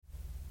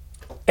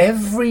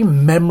Every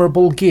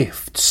memorable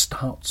gift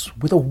starts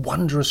with a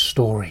wondrous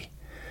story.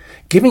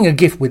 Giving a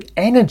gift with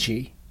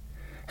energy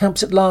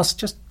helps it last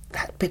just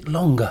that bit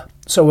longer.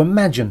 So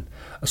imagine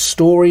a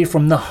story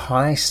from the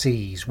high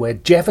seas where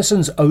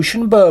Jefferson's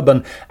Ocean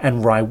Bourbon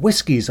and rye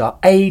whiskies are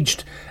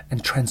aged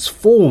and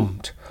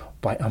transformed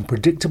by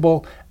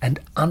unpredictable and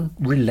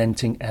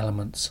unrelenting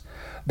elements.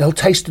 They'll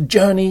taste a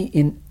journey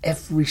in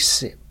every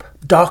sip,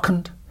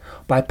 darkened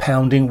by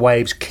pounding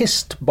waves,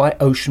 kissed by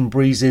ocean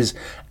breezes,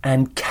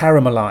 and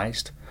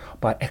caramelized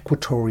by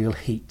equatorial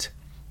heat.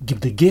 Give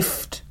the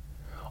gift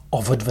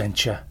of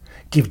adventure.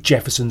 Give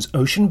Jefferson's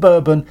Ocean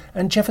Bourbon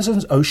and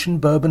Jefferson's Ocean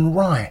Bourbon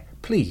Rye,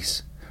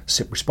 please.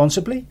 Sip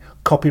responsibly.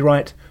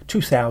 Copyright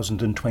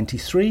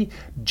 2023,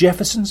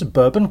 Jefferson's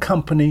Bourbon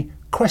Company,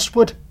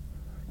 Crestwood,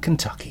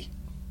 Kentucky.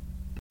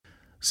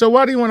 So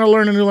why do you want to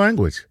learn a new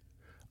language?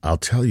 I'll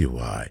tell you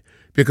why.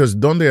 Because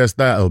 ¿Dónde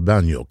está el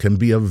baño? Can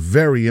be a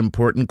very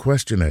important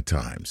question at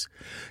times.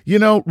 You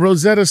know,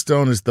 Rosetta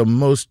Stone is the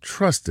most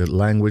trusted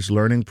language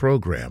learning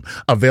program,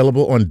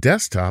 available on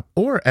desktop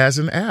or as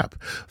an app.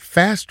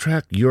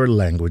 Fast-track your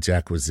language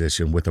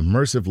acquisition with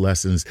immersive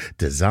lessons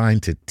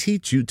designed to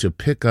teach you to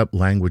pick up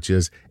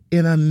languages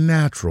in a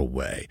natural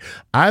way.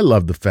 I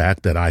love the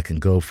fact that I can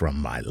go from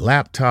my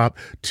laptop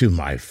to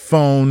my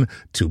phone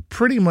to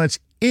pretty much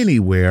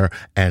anywhere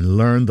and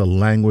learn the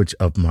language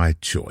of my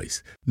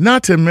choice.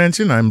 Not to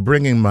mention, I'm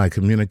bringing my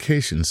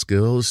communication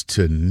skills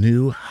to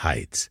new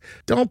heights.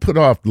 Don't put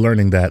off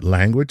learning that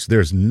language.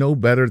 There's no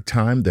better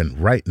time than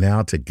right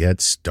now to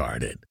get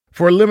started.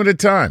 For a limited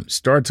time,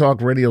 Star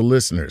Talk Radio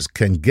listeners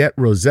can get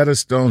Rosetta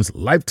Stone's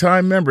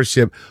lifetime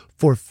membership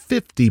for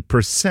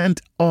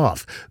 50%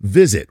 off.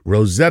 Visit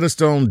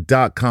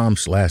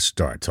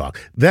rosettastone.com/StarTalk.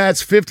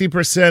 That's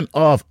 50%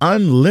 off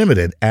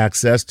unlimited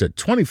access to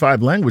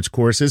 25 language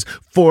courses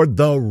for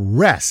the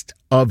rest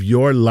of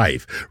your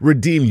life.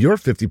 Redeem your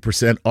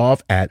 50%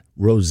 off at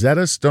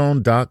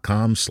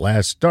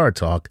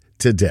rosettastone.com/StarTalk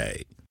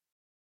today.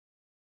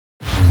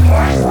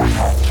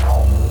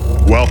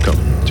 Welcome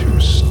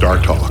to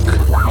Star Talk,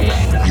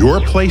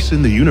 your place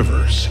in the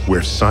universe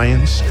where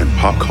science and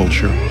pop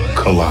culture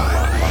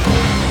collide.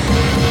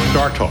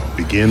 Star Talk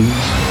begins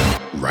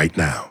right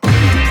now.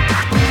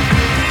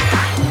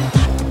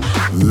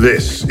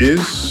 This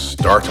is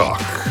Star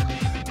Talk.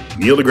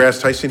 Neil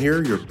deGrasse Tyson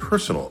here, your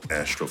personal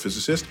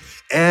astrophysicist,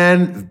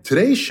 and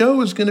today's show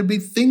is going to be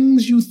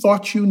things you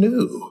thought you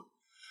knew.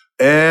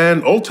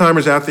 And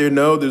old-timers out there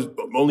know there's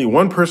only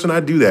one person I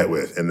do that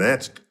with, and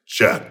that's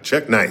Chuck.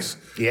 Chuck Nice.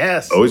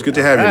 Yes. Always good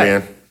to have you,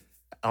 man.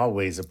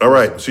 Always a All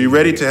right, so you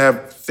ready to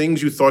have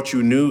things you thought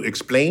you knew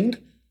explained?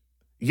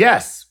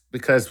 Yes,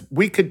 because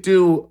we could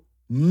do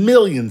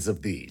millions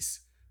of these.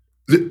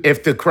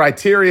 If the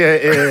criteria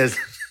is,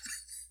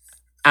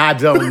 I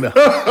don't know.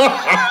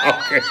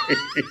 Okay.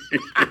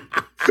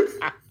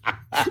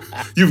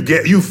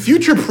 You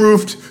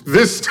future-proofed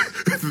this.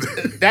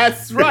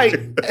 That's right.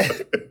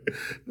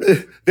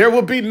 There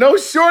will be no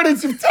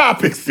shortage of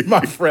topics,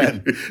 my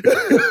friend.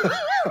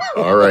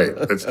 All right,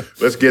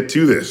 let's get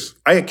to this.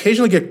 I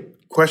occasionally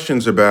get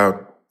questions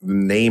about the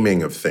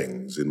naming of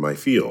things in my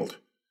field.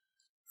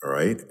 All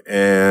right,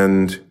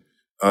 and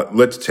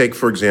let's take,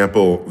 for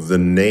example, the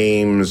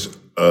names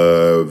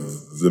of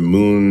the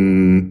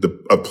moon,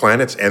 of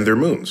planets and their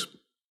moons.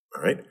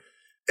 All right.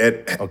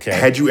 Okay.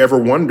 Had you ever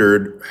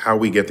wondered how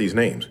we get these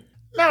names?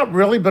 Not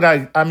really, but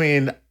I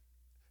mean,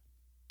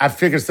 I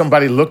figured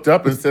somebody looked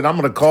up and said, I'm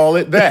going to call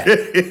it that.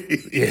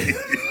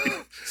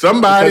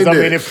 Somebody because,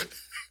 did. I mean,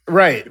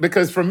 right.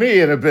 Because for me,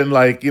 it'd have been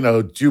like,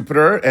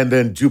 Jupiter and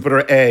then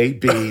Jupiter A,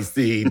 B,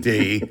 C,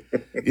 D,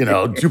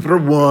 Jupiter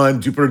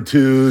 1, Jupiter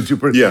 2,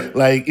 Jupiter,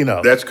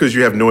 That's because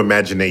you have no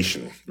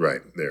imagination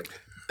right there.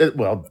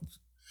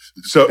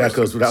 So that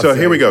goes without saying.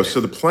 Here we go.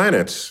 So the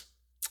planets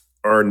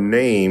are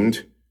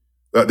named,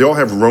 they all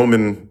have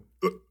Roman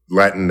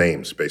Latin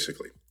names,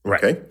 basically.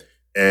 Right. Okay.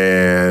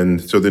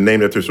 And so they're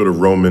named after sort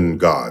of Roman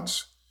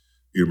gods.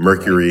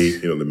 Mercury,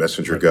 the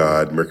messenger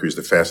god. Mercury is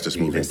the fastest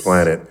moving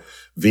planet.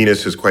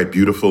 Venus is quite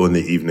beautiful in the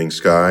evening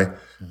sky.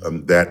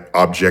 That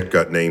object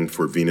got named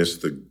for Venus,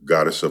 the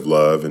goddess of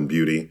love and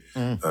beauty.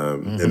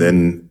 And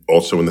then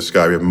also in the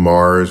sky we have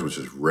Mars, which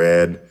is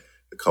red,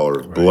 the color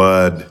of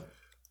blood.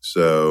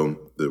 So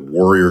the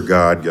warrior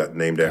god got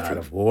named after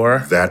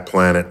that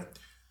planet,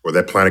 or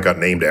that planet got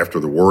named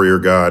after the warrior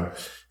god.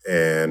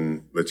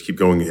 And let's keep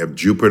going. You have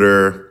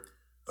Jupiter,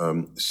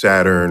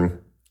 Saturn,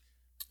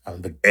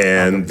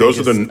 those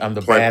are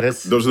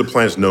the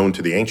planets known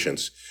to the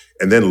ancients.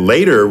 And then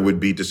later would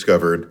be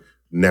discovered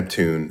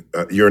Neptune,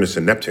 Uranus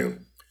and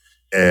Neptune.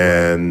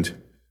 And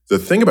the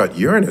thing about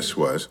Uranus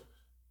was,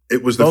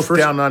 it was both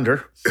down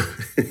under.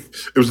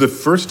 It was the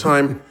first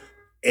time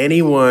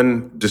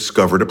anyone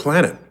discovered a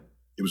planet.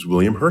 It was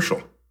William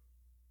Herschel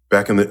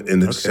back in the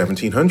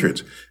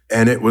 1700s.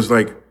 And it was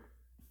like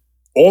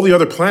all the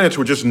other planets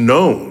were just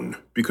known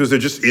because they're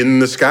just in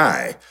the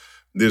sky.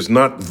 There's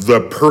not the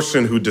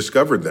person who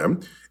discovered them.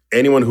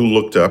 Anyone who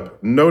looked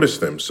up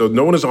noticed them. So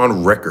no one is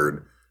on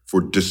record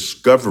for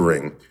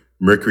discovering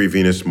Mercury,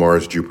 Venus,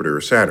 Mars, Jupiter,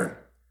 or Saturn.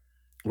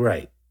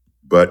 Right.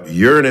 But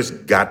Uranus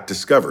got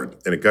discovered,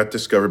 and it got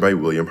discovered by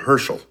William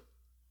Herschel.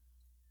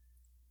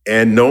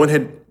 And no one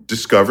had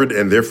discovered,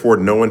 and therefore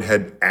no one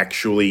had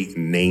actually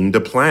named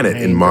a planet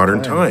in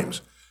modern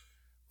times.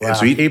 Wow, and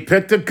so he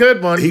picked a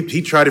good one.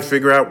 He tried to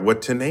figure out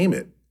what to name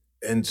it.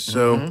 And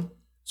so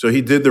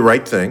he did the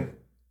right thing.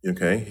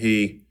 Okay.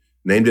 He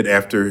named it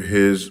after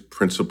his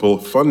principal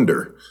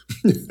funder.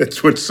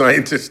 That's what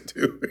scientists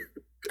do.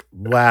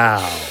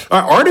 Wow.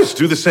 Artists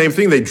do the same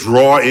thing. They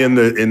draw in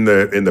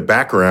the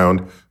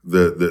background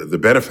the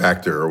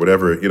benefactor or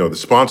whatever, the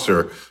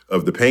sponsor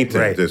of the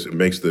painting. Right. This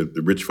makes the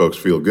rich folks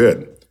feel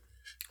good.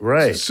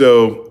 Right.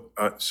 So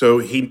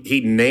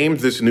he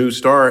named this new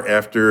star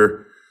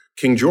after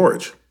King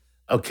George.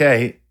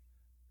 Okay.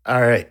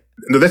 All right.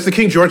 No, that's the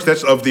King George.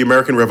 That's of the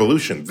American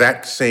Revolution.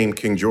 That same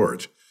King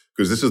George,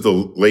 because this is the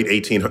late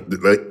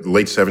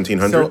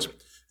 1700s,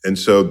 and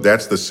so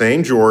that's the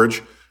same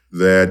George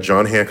that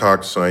John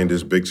Hancock signed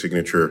his big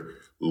signature,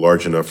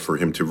 large enough for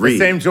him to read. The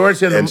same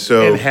George in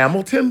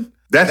Hamilton.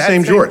 That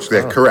same George.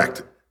 That's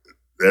correct.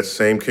 That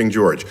same King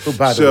George. Oh,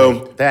 by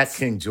the way, that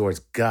King George,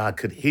 God,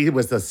 he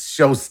was a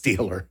show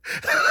stealer.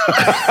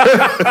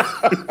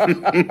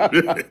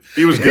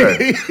 He was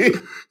good.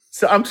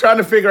 So I'm trying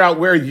to figure out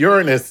where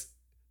Uranus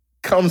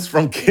comes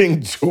from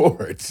King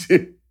George.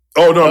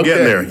 Oh, no, I'm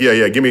getting there.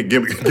 Yeah. Give me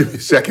a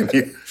second.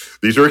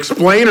 These are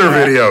explainer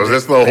videos.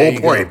 That's the whole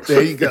point.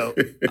 There you go.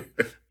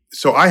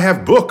 So I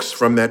have books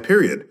from that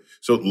period.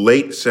 So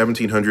late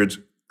 1700s,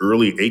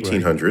 early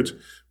 1800s,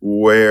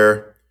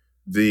 where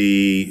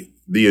the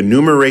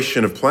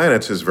enumeration of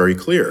planets is very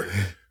clear.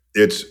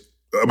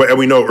 And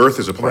we know Earth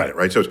is a planet,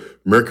 right? So it's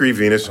Mercury,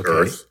 Venus,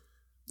 Earth.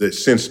 That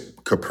since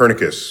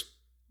Copernicus,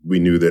 we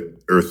knew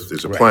that Earth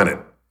is a planet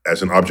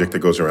as an object that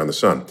goes around the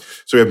sun.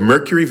 So we have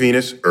Mercury,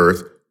 Venus,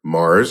 Earth,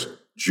 Mars,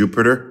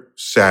 Jupiter,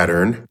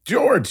 Saturn.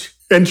 George.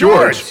 And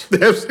George.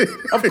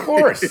 Of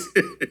course.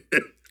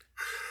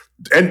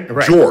 And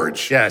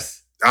George.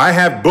 Yes. I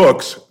have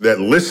books that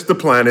list the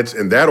planets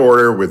in that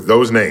order with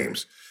those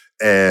names.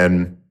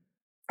 And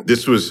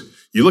this was,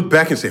 you look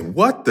back and say,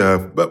 what?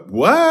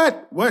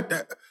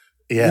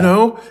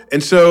 Yeah.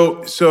 And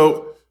so.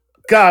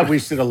 God, we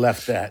should have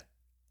left that.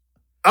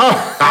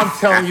 Oh. I'm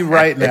telling you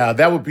right now,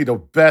 that would be the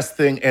best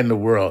thing in the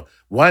world.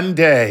 One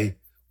day,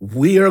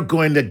 we are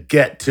going to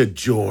get to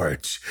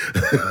George.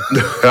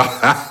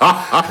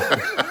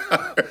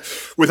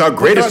 With our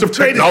greatest of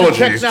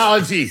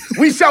technology,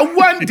 we shall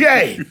one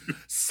day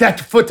set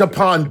foot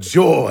upon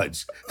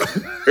George.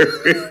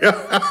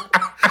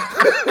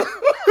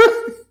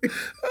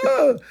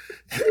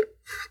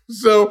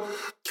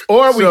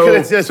 Or we could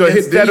have just,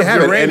 instead of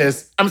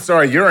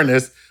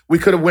Uranus, we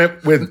could have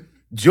went with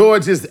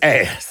George's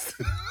ass.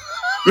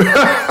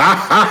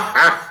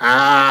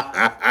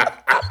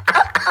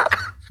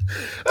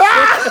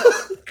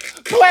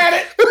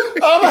 Planet.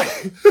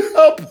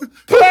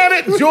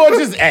 Planet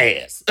George's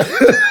ass. You're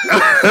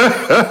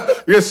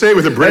going to say it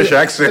with a British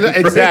accent.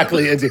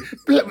 Exactly.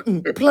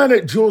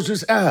 Planet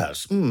George's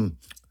ass.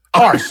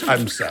 Arse,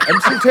 I'm sorry.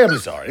 I'm terribly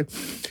sorry.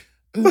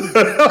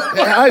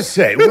 I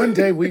say, one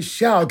day we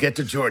shall get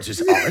to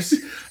George's arse.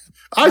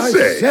 I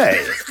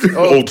say.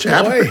 Old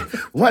chap. Boy,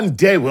 one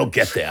day we'll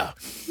get there.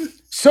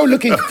 So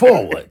looking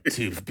forward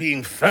to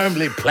being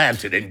firmly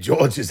planted in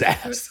George's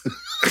ass.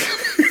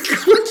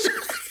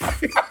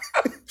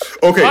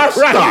 Okay, right.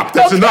 Stop.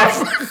 That's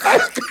enough.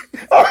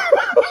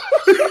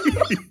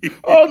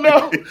 Oh,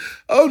 no.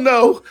 Oh,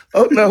 no.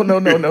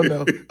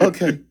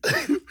 Okay.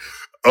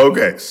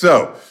 Okay,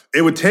 so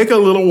it would take a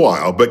little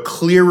while, but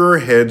clearer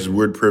heads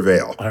would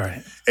prevail. All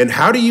right. And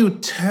how do you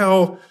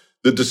tell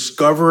the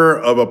discoverer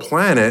of a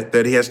planet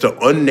that he has to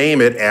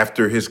unname it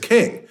after his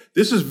king?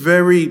 This is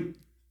very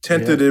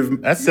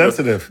tentative. That's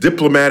sensitive.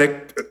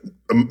 Diplomatic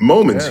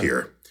moments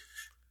here.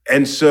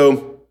 And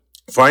so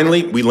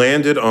finally, we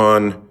landed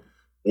on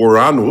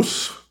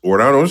Uranus,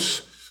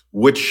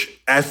 which,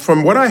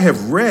 from what I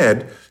have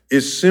read,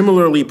 is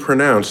similarly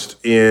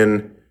pronounced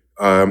in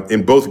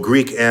both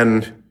Greek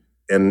and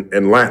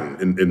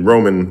Latin, in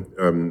Roman.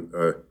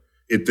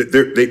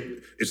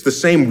 It's the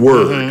same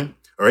word. Mm-hmm.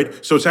 All right,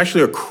 so it's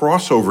actually a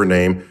crossover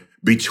name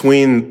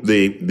between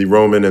the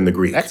Roman and the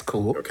Greek. That's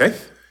cool. Okay,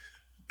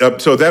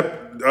 so that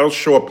I'll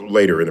show up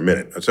later in a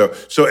minute. So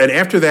and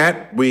after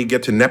that we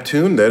get to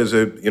Neptune. That is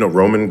a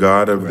Roman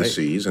god of the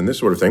seas and this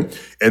sort of thing.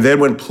 And then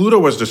when Pluto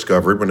was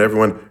discovered, when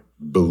everyone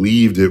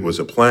believed it was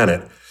a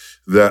planet,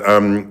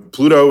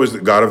 Pluto is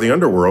the god of the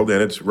underworld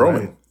and it's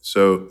Roman. Right.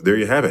 So there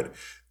you have it.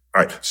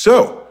 All right.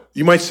 So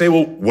you might say,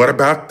 well, what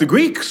about the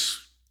Greeks?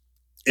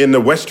 In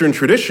the Western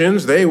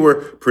traditions, they were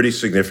pretty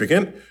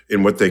significant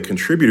in what they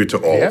contributed to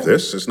all of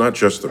this. It's not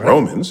just the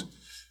Romans.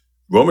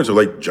 Romans are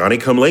like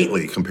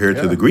Johnny-come-lately compared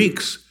to the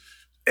Greeks.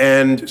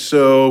 And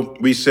so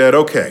we said,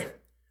 okay,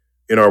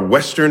 in our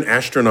Western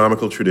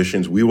astronomical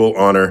traditions, we will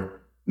honor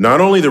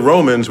not only the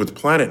Romans with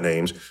planet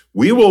names,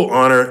 we will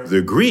honor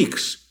the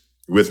Greeks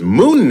with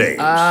moon names.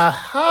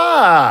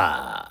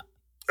 Aha!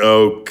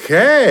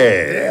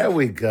 Okay. There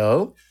we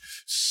go.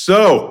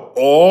 So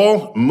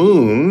all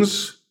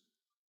moons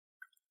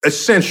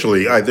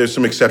Essentially, there's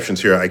some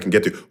exceptions here I can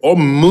get to. All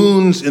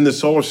moons in the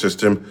solar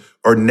system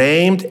are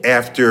named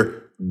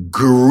after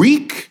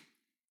Greek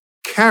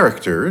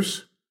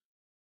characters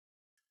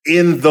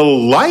in the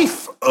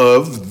life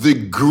of the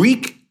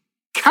Greek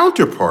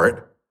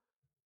counterpart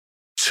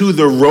to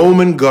the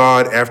Roman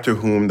god after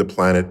whom the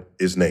planet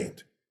is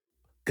named.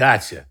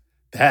 Gotcha.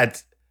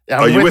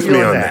 Are you with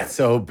me on that?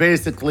 So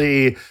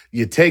basically,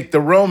 you take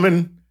the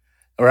Roman,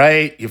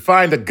 right? You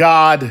find a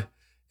god,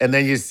 and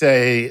then you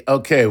say,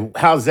 okay,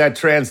 how's that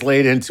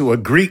translate into a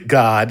Greek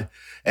god?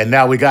 And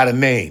now we got a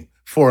name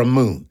for a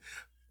moon.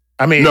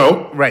 I mean,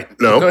 no, right?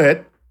 No, go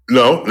ahead.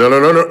 No.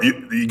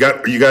 You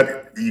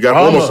got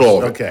almost all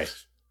of it. Okay.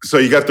 So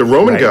you got the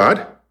Roman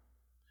god.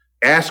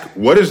 Ask,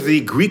 what is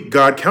the Greek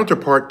god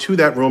counterpart to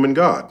that Roman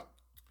god?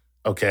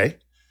 Okay.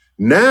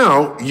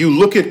 Now you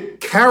look at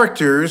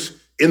characters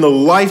in the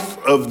life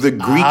of the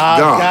Greek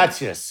god.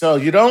 Gotcha. So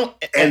you don't...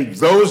 And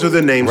those are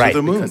the names of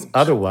the moons. Because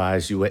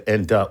otherwise you would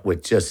end up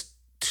with just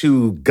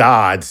two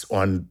gods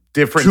on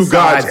different two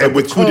sides gods of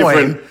with the two coin.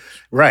 different...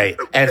 Right.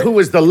 And who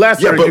is the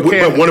lesser? Yeah,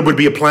 but one would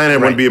be a planet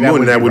and one would be a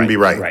moon, and that wouldn't be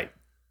right. Right.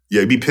 Yeah,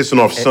 you'd be pissing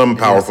off some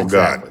powerful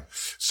god.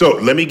 So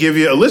let me give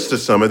you a list of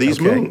some of these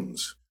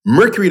moons.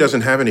 Mercury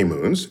doesn't have any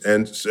moons,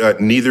 and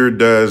neither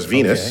does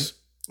Venus.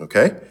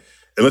 Okay?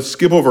 And let's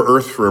skip over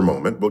Earth for a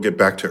moment. We'll get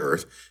back to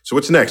Earth. So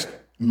what's next?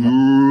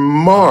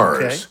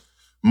 Mars. Okay.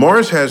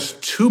 Mars has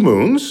 2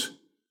 moons,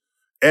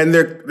 and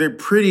they're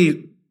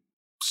pretty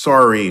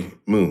sorry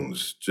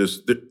moons.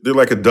 Just they're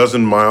like a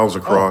dozen miles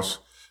across.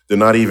 They're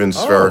not even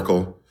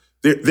spherical.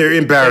 They're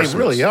embarrassing.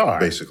 They really are.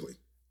 Basically.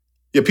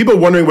 Yeah, people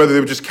wondering whether they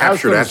were just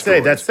captured asteroids. Say,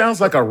 that sounds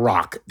like a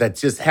rock that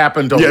just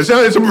happened. It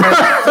doesn't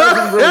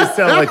really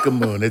sound like a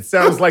moon. It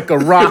sounds like a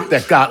rock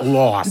that got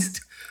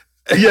lost.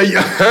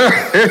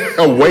 Yeah.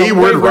 A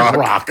wayward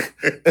rock.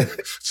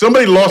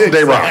 Somebody lost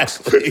their rocks.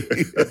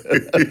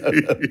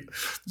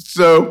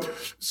 So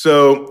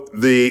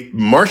the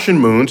Martian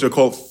moons are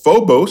called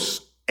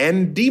Phobos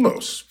and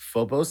Deimos.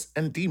 Phobos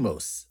and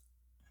Deimos.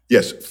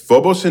 Yes,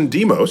 Phobos and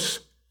Deimos,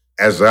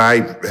 as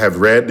I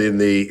have read in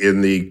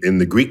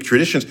the Greek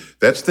traditions,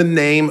 that's the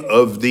name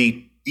of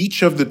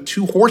each of the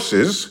 2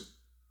 horses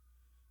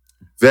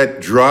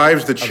that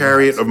drives the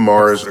chariot of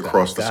Mars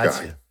across the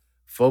sky.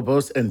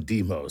 Phobos and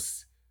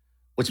Deimos,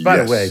 which, by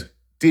the way,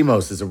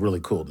 Deimos is a really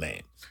cool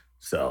name.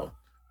 So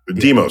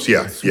Deimos,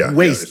 yeah.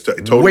 It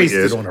totally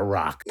wasted is. on a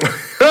rock.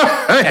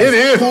 It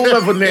is. Cool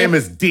of a name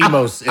as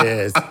Deimos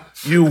is,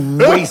 you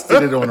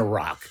wasted it on a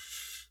rock.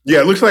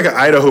 Yeah, it looks like an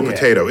Idaho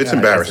potato. It's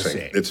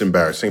embarrassing. It's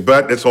embarrassing,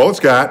 but that's all it's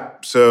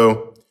got.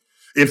 So,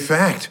 in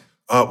fact,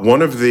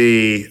 one of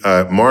the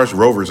Mars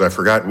rovers, I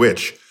forgot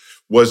which,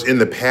 was in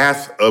the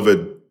path of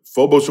a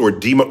Phobos or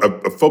Deimos,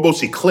 a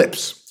Phobos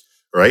eclipse.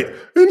 Right?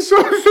 And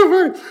so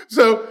funny.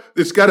 So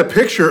it's got a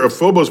picture of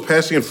Phobos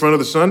passing in front of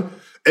the sun,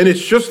 and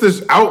it's just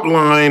this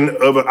outline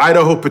of an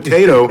Idaho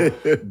potato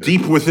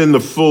deep within the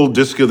full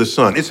disk of the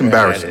sun. It's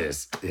embarrassing. It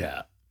is,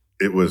 yeah.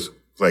 It was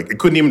like, it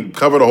couldn't even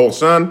cover the whole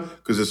sun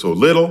because it's so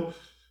little,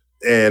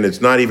 and it's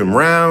not even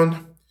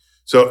round.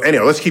 So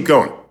anyhow, let's keep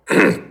going.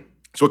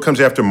 So what comes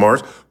after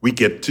Mars? We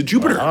get to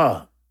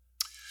Jupiter.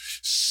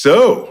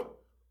 So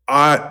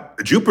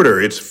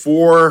Jupiter, its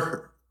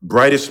 4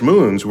 brightest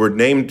moons were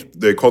named,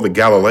 they're called the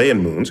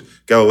Galilean moons.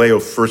 Galileo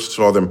first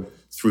saw them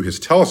through his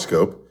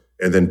telescope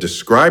and then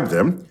described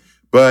them.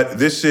 But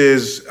this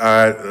is,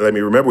 let me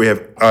remember, we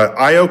have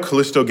Io,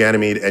 Callisto,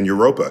 Ganymede, and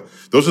Europa.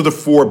 Those are the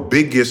 4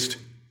 biggest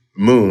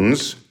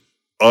moons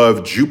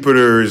of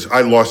Jupiter's,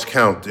 I lost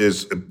count,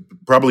 is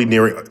probably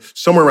nearing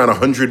somewhere around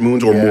 100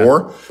 moons or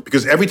more.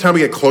 Because every time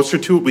we get closer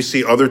to it, we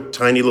see other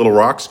tiny little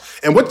rocks.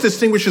 And what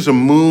distinguishes a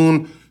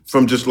moon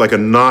from just like a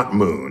not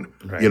moon?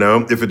 Right. You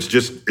know, if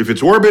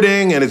it's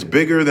orbiting and it's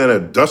bigger than a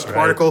dust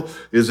particle,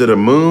 is it a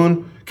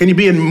moon? Can you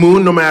be a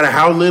moon no matter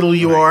how little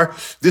you are?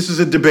 This is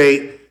a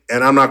debate,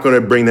 and I'm not going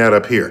to bring that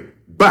up here.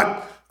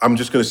 But I'm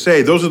just going to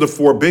say those are the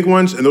 4 big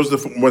ones, and those are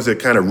the ones that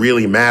kind of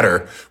really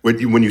matter.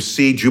 When you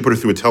see Jupiter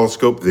through a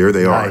telescope, there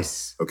they are.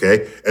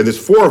 Okay? And there's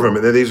 4 of them,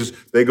 and then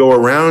they go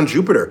around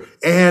Jupiter.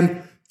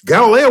 And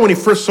Galileo, when he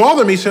first saw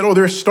them, he said, oh,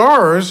 they're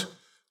stars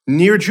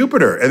near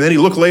Jupiter. And then he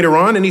looked later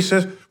on and he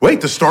says,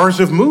 wait, the stars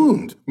have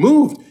moved.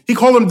 He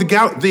called them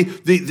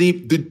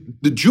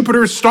the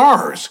Jupiter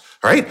stars,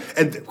 right?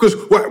 And because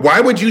why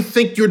would you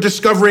think you're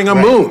discovering a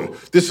moon?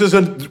 This is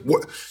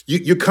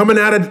you're coming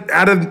out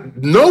of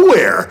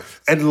nowhere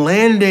and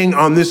landing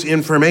on this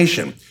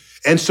information.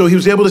 And so he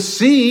was able to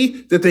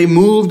see that they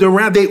moved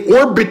around. They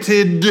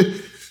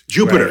orbited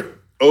Jupiter. Right.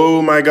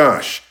 Oh my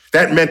gosh.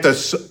 That meant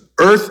the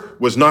Earth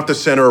was not the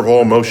center of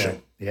all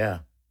motion. Yeah.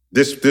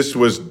 This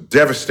was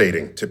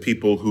devastating to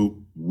people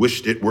who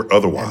wished it were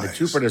otherwise. And the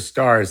Jupiter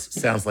Stars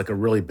sounds like a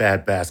really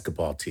bad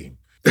basketball team.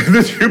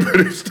 The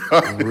Jupiter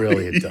Stars.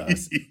 Really, it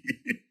does.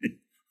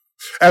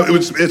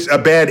 It's a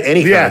bad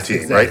any kind of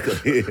team,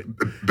 exactly. Right?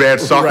 Bad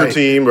soccer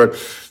team.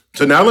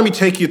 So now let me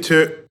take you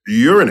to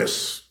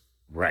Uranus.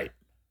 Right.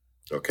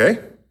 Okay?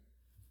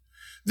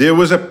 There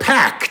was a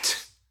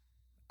pact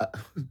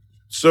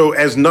so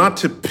as not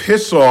to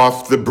piss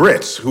off the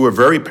Brits, who were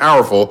very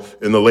powerful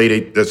in the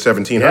late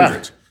 1700s.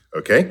 Yeah.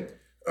 Okay?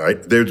 All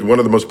right. They're one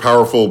of the most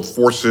powerful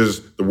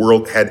forces the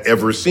world had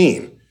ever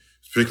seen,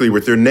 particularly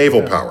with their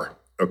naval power.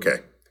 Okay.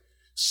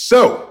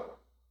 So,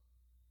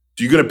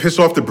 you're going to piss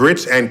off the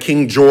Brits and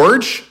King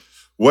George?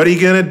 What are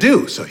you going to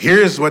do? So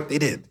here's what they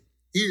did.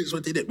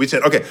 We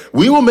said, okay,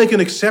 we will make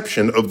an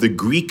exception of the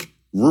Greek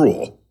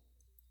rule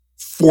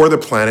for the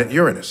planet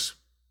Uranus.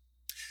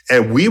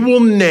 And we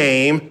will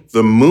name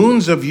the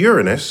moons of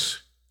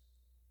Uranus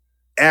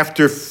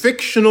after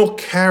fictional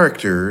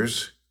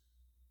characters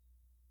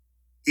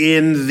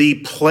in the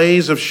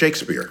plays of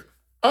Shakespeare.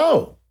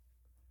 Oh,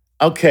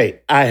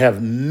 okay. I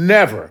have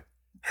never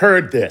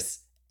heard this,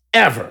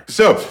 ever.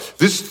 So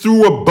this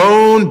threw a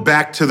bone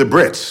back to the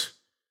Brits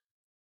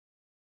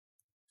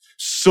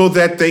so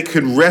that they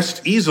could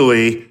rest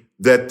easily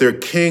that their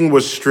king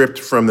was stripped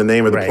from the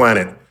name of the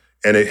planet.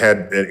 And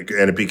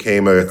it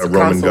became a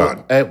Roman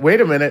god. Wait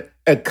a minute.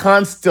 A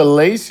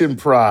Constellation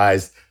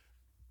Prize.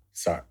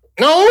 Sorry.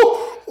 No!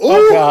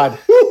 Oh, God.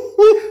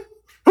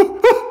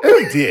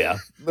 Oh, dear.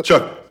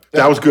 Chuck,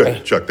 that was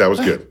good. Chuck, that was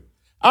good.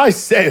 I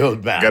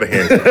sailed back. I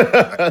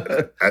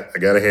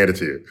got to hand it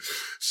to you.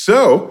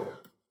 So,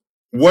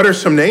 what are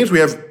some names? We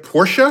have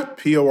Portia,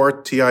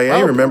 Portia.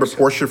 Oh, Remember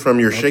Portia from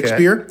your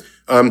Shakespeare?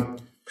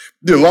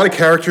 There are a lot of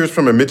characters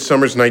from A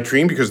Midsummer's Night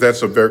Dream because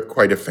that's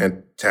quite a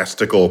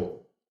fantastical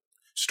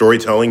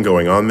storytelling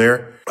going on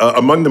there.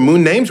 Among the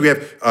moon names, we have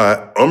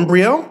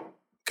Umbriel,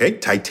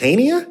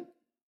 Titania,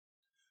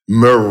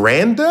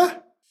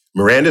 Miranda.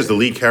 Miranda is the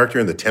lead character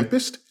in The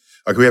Tempest.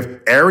 We have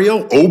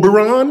Ariel,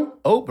 Oberon.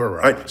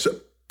 Right, so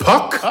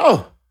Puck.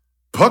 Oh.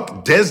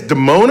 Puck,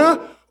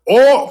 Desdemona.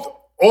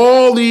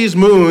 All these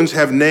moons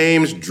have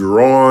names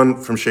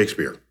drawn from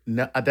Shakespeare.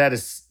 No, that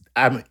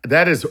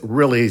is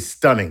really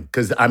stunning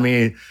because,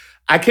 I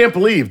can't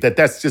believe that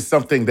that's just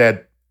something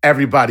that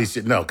everybody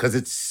should know because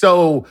it's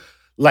so,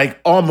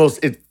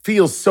 it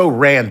feels so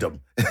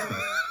random.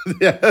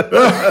 Well,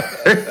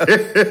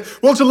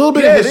 it's a little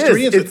bit of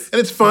history, and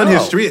it's fun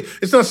history.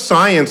 It's not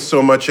science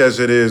so much as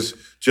it is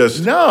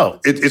just... No.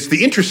 It's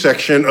the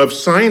intersection of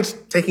science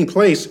taking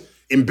place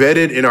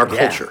embedded in our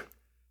culture.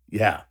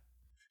 Yeah.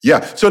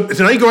 Yeah. So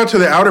now you go out to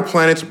the outer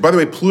planets. By the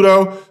way,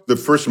 Pluto, the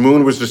first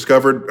moon was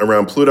discovered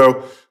around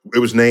Pluto. It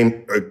was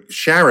named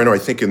Charon, or I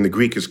think in the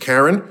Greek is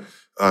Charon.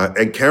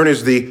 And Charon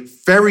is the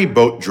ferry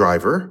boat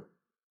driver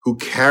who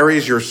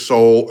carries your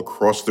soul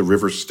across the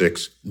river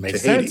Styx to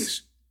Hades.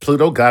 Sense.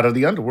 Pluto, god of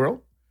the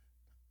underworld.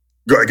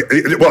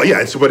 Well,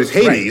 yeah. So, but it's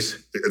Hades.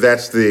 Right.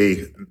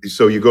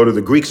 So you go to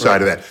the Greek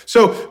side of that.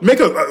 So, make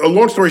a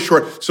long story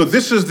short. So,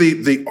 this is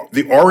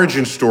the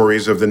origin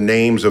stories of the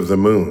names of the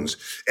moons.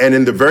 And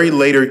in the very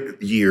later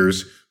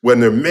years, when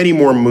there are many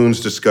more moons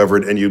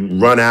discovered, and you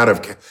run out of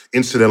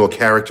incidental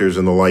characters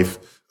in the life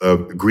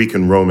of Greek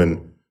and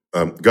Roman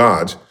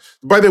gods.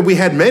 By the way, we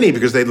had many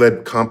because they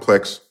led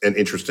complex and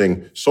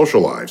interesting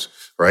social lives,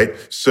 right?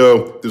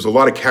 So there's a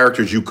lot of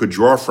characters you could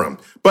draw from.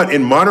 But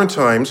in modern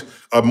times,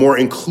 a more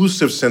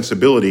inclusive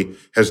sensibility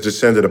has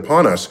descended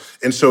upon us.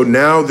 And so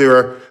now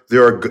there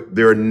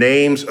are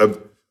names of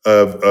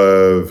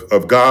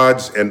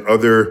gods and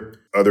other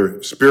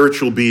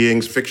spiritual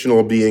beings,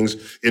 fictional beings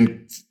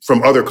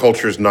from other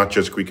cultures, not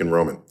just Greek and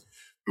Roman,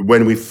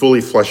 when we fully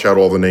flesh out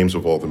all the names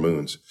of all the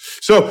moons.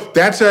 So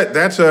that's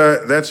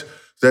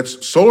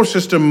Solar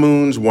System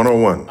Moons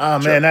 101. Oh,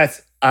 man,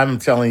 I'm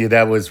telling you,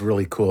 that was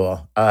really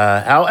cool.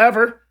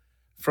 However,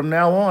 from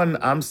now on,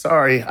 I'm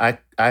sorry, I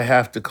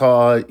have to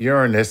call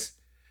Uranus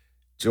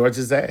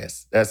George's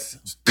ass. That's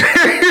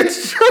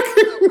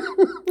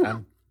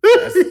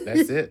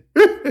it.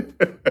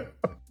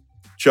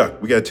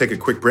 Chuck, we got to take a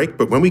quick break,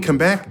 but when we come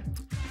back,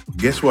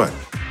 guess what?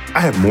 I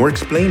have more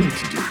explaining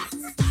to do.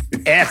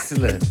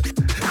 Excellent.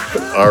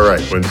 All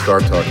right, when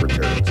Star Talk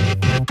returns.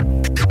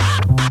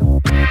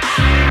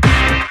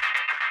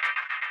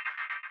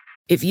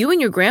 If you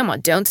and your grandma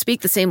don't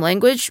speak the same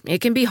language,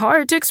 it can be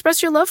hard to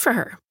express your love for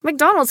her.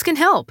 McDonald's can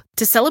help.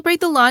 To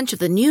celebrate the launch of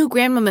the new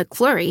Grandma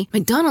McFlurry,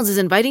 McDonald's is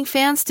inviting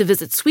fans to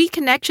visit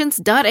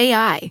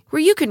sweetconnections.ai,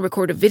 where you can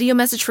record a video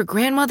message for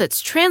Grandma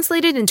that's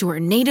translated into her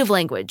native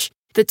language.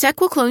 The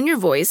tech will clone your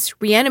voice,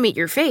 reanimate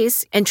your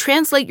face, and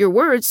translate your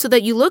words so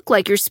that you look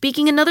like you're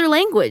speaking another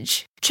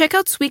language. Check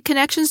out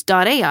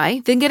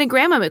sweetconnections.ai, then get a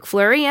Grandma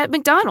McFlurry at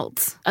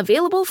McDonald's.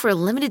 Available for a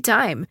limited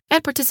time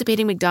at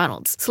participating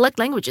McDonald's. Select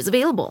languages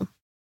available.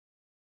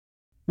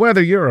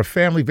 Whether you're a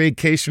family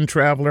vacation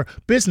traveler,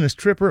 business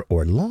tripper,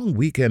 or long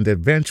weekend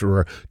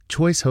adventurer,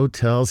 Choice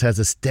Hotels has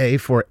a stay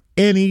for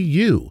any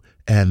you.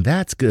 And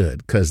that's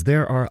good, because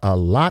there are a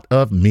lot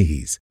of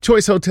me's.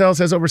 Choice Hotels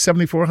has over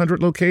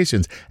 7,400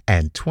 locations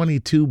and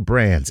 22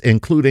 brands,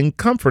 including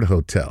Comfort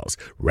Hotels,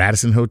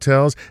 Radisson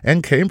Hotels,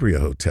 and Cambria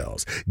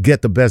Hotels.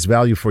 Get the best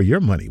value for your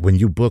money when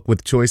you book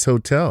with Choice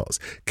Hotels.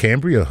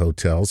 Cambria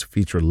Hotels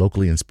feature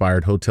locally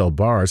inspired hotel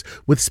bars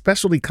with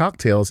specialty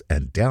cocktails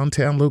and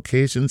downtown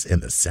locations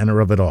in the center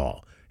of it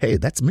all. Hey,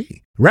 that's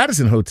me.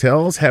 Radisson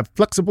Hotels have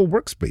flexible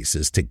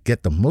workspaces to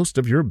get the most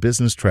of your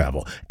business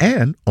travel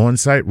and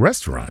on-site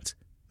restaurants.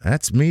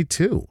 That's me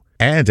too.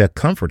 And at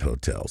Comfort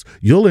Hotels,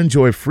 you'll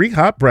enjoy free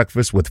hot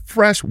breakfast with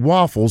fresh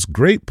waffles,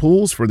 great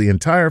pools for the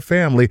entire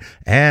family,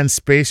 and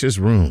spacious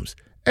rooms.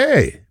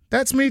 Hey,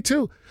 that's me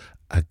too.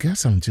 I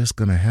guess I'm just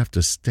going to have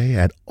to stay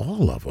at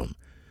all of them.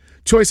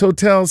 Choice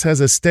Hotels has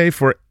a stay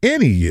for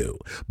any you.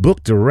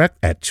 Book direct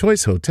at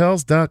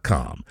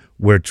choicehotels.com,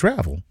 where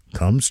travel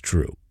comes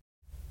true.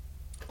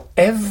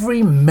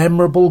 Every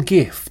memorable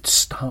gift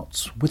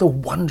starts with a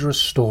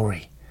wondrous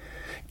story.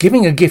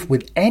 Giving a gift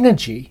with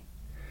energy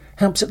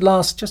helps it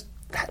last just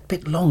that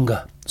bit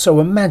longer. So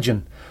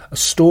imagine a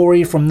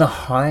story from the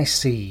high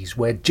seas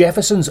where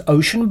Jefferson's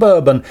ocean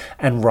bourbon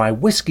and rye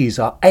whiskies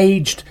are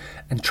aged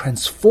and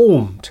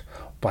transformed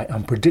by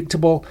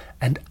unpredictable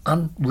and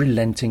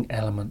unrelenting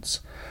elements.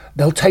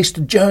 They'll taste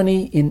a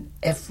journey in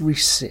every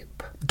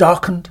sip,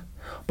 darkened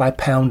by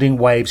pounding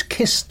waves,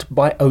 kissed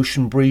by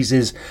ocean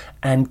breezes,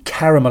 and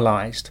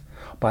caramelized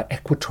by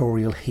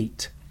equatorial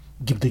heat.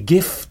 Give the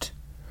gift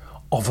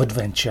of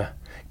adventure.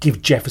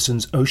 Give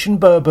Jefferson's Ocean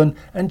Bourbon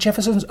and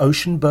Jefferson's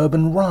Ocean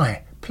Bourbon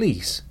Rye.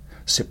 Please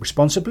sip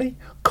responsibly.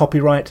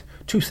 Copyright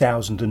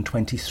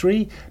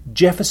 2023,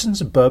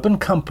 Jefferson's Bourbon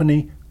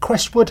Company,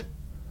 Crestwood,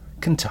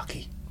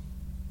 Kentucky.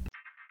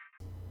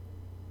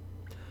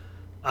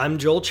 I'm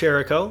Joel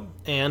Cherico,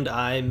 and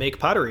I make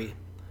pottery.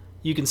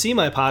 You can see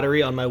my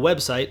pottery on my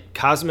website,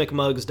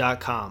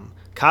 cosmicmugs.com.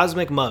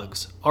 Cosmic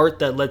Mugs, art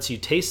that lets you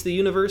taste the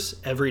universe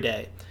every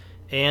day.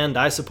 And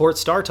I support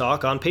Star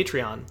Talk on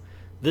Patreon.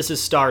 This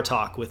is Star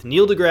Talk with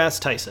Neil deGrasse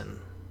Tyson.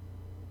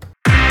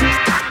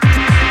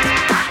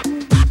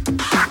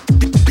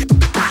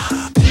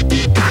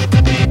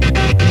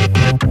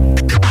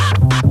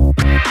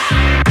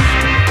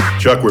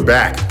 Chuck, we're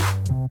back.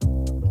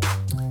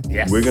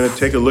 Yes. We're going to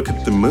take a look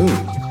at the moon.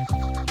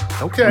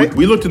 Okay.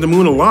 We looked at the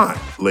moon a lot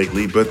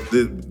lately, but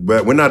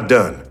we're not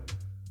done.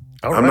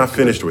 I'm not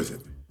finished with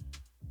it.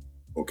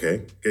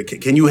 Okay.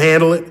 Can you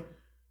handle it?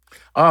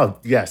 Oh,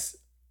 yes.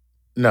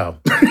 No.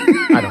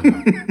 I don't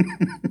know.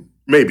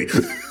 Maybe.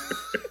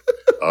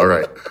 All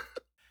right.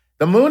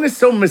 The moon is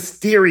so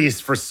mysterious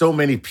for so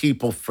many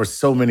people for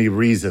so many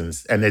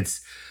reasons. And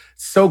it's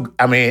so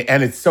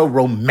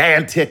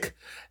romantic.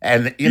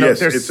 And,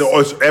 yes, there's... it's all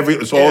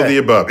of the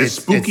above. It's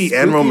spooky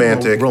and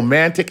romantic.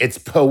 Romantic. It's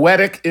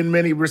poetic in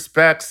many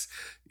respects,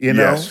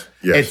 Yes.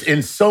 It's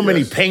in so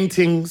many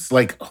paintings,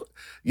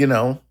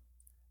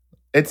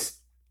 it's...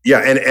 Yeah,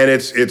 and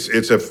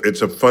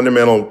it's a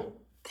fundamental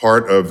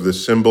part of the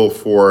symbol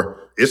for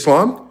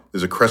Islam.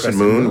 There's a crescent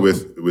moon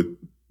with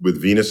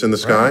Venus in the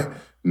sky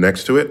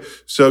next to it.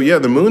 So yeah,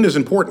 the moon is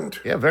important.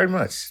 Yeah, very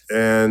much.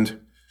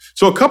 And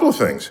so a couple of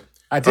things.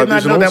 I did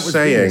not know that was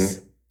Venus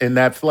in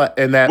that.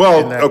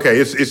 Okay,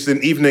 it's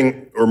an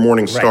evening or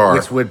morning star,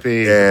 which would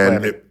be,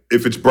 and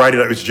if it's bright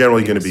enough, it's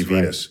generally going to be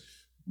Venus.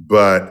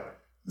 But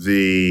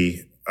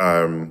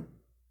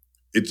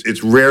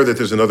it's rare that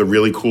there's another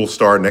really cool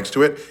star next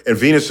to it, and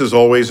Venus is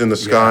always in the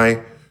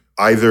sky,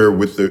 either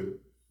with the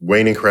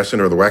waning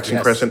crescent or the waxing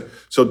crescent.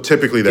 So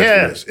typically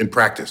that's Venus in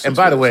practice. And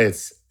by the way,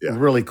 it's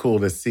really cool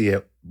to see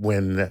it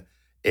when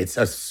it's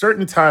a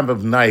certain time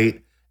of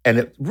night and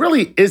it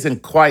really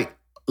isn't quite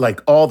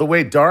like all the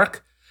way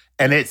dark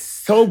and it's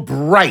so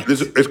bright.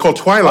 It's called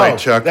twilight,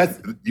 Chuck.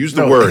 Use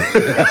the word.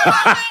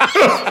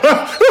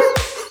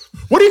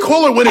 What do you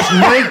call it when it's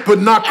night but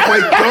not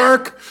quite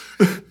dark?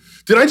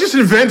 Did I just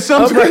invent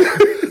something?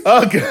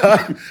 Oh,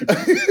 God.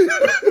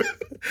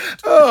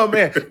 Oh,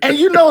 man.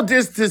 And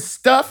there's this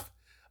stuff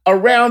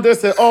around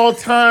us at all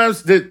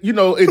times that,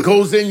 it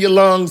goes in your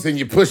lungs and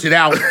you push it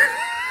out. And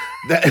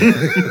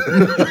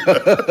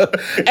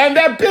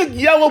that big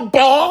yellow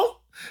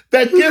ball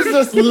that gives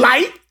us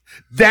light,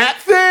 that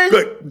thing.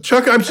 Look,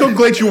 Chuck, I'm so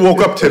glad you woke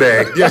up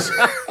today. Yes.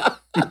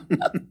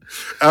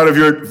 Out of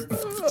your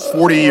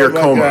 40-year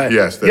coma. God.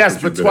 Yes.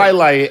 But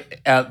twilight,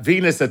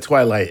 Venus at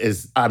twilight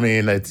is,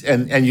 it's,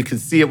 and you can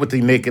see it with the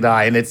naked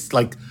eye. And it's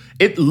like,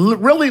 it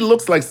really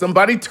looks like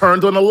somebody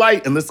turned on a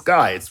light in the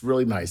sky. It's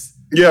really nice.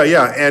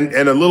 Yeah. And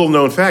a little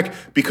known fact,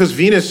 because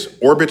Venus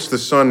orbits the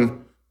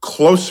sun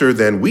closer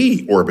than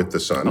we orbit the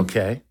sun.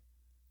 Okay.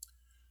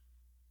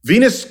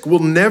 Venus will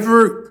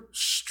never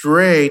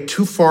stray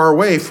too far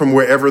away from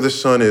wherever the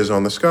sun is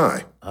on the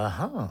sky.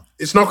 Uh-huh.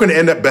 It's not going to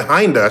end up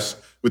behind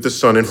us with the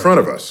sun in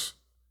front of us.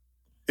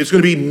 It's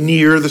going to be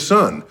near the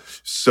sun.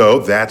 So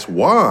that's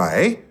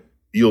why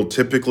you'll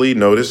typically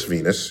notice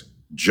Venus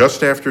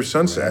just after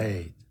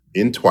sunset,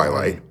 in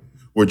twilight,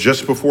 or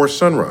just before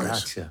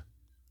sunrise. Gotcha.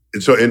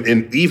 And so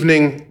in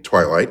evening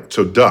twilight,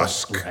 so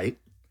dusk. Right.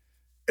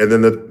 And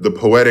then the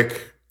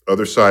poetic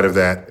other side of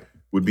that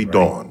would be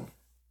dawn.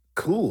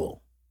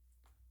 Cool.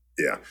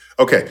 Yeah.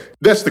 Okay.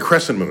 That's the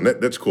crescent moon.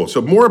 That's cool. So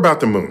more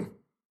about the moon.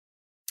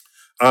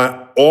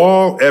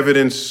 All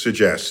evidence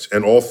suggests,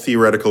 and all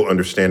theoretical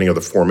understanding of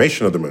the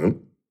formation of the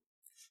moon,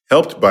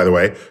 helped, by the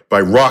way,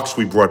 by rocks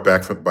we brought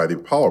back by the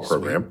Apollo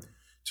program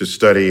to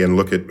study and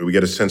look at, we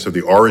get a sense of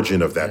the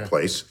origin of that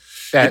place.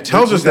 It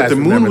tells us that the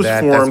moon was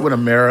formed. That's when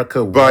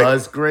America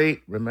was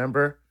great,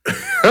 remember?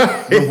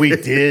 When we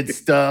did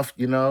stuff,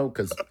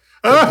 because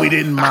If we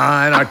didn't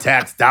mind our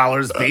tax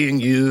dollars being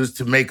used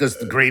to make us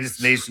the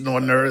greatest nation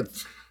on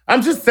earth.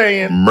 I'm just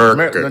saying.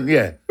 America.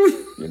 Yeah,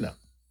 you know.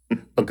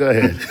 But go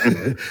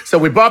ahead. So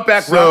we brought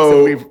back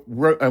rocks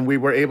and we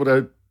were able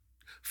to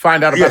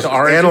find out about the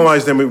origins.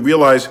 Analyze them. We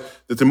realized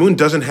that the moon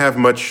doesn't have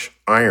much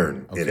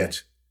iron in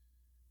it.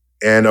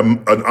 And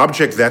an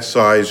object that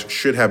size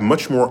should have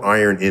much more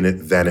iron in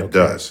it than it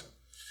does.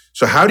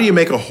 So how do you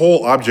make a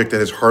whole object that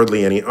has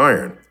hardly any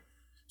iron?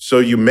 So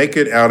you make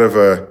it out of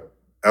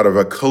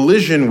a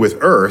collision with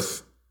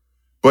Earth,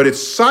 but it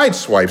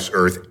sideswipes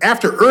Earth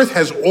after Earth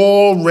has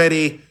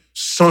already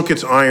sunk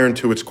its iron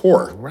to its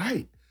core.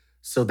 Right.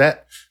 So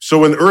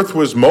when Earth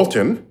was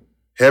molten,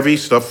 heavy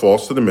stuff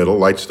falls to the middle,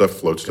 light stuff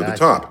floats to the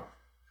top.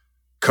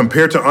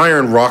 Compared to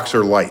iron, rocks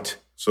are light.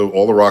 So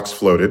all the rocks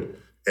floated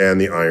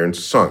and the iron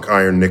sunk.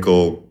 Iron,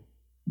 nickel,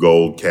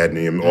 gold,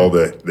 cadmium, all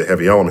the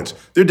heavy elements.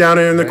 They're down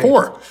in the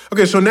core.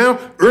 Okay, so now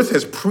Earth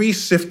has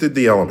pre-sifted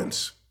the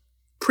elements.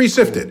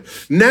 Pre-sifted.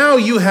 Now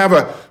you have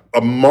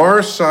a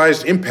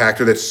Mars-sized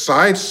impactor that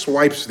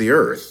sideswipes the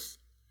Earth,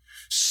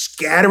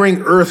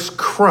 scattering Earth's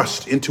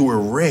crust into a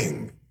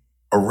ring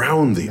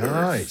around the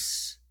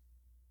Earth.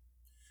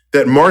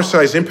 That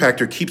Mars-sized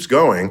impactor keeps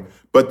going,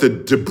 but the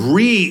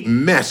debris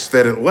mess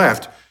that it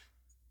left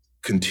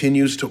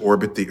continues to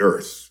orbit the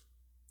Earth.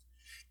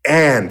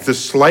 And the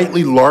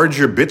slightly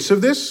larger bits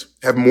of this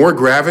have more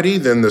gravity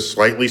than the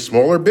slightly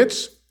smaller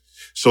bits.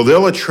 So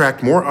they'll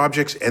attract more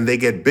objects and they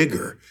get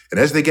bigger. And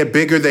as they get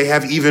bigger, they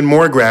have even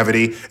more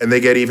gravity and they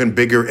get even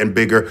bigger and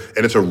bigger.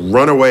 And it's a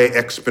runaway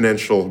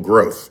exponential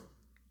growth.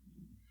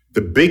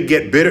 The big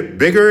get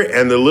bigger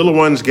and the little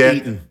ones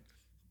get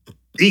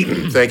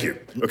eaten. Thank you.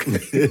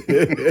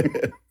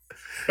 Okay.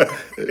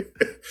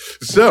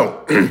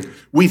 So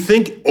we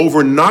think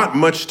over not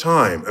much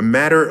time, a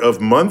matter of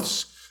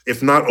months,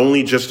 if not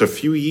only just a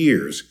few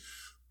years,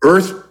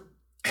 Earth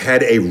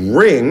had a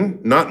ring,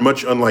 not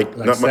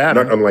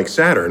unlike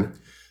Saturn,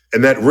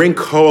 and that ring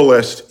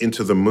coalesced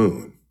into the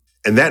moon.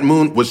 And that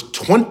moon was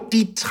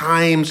 20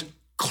 times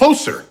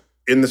closer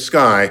in the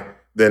sky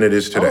than it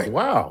is today. Oh,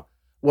 wow.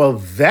 Well,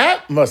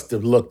 that must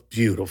have looked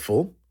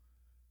beautiful.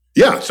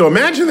 Yeah, so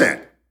imagine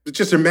that.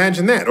 Just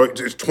imagine that.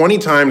 It's 20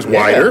 times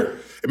wider.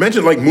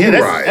 Imagine like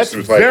moonrise. That's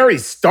very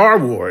Star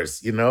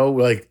Wars, you know,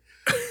 like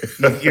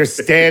you're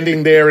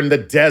standing there in the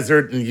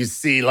desert and you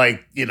see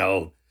like, you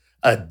know,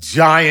 a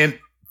giant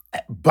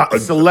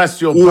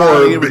celestial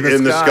body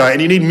in the sky.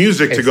 And you need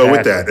music to go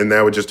with that. And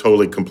that would just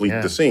totally complete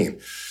the scene.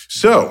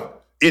 So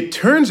it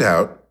turns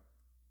out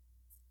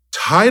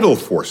tidal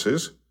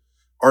forces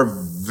are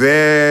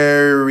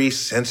very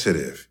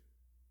sensitive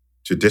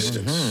to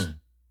distance.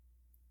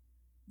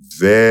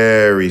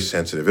 Very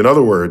sensitive. In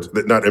other words,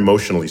 not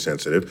emotionally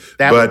sensitive,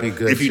 but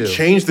if you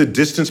change the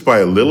distance by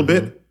a little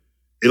bit,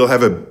 it'll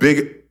have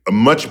a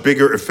much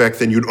bigger effect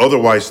than you'd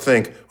otherwise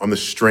think on the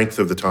strength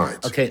of the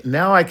tides. Okay,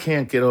 now I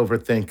can't get over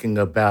thinking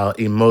about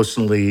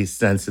emotionally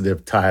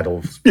sensitive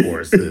tidal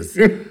forces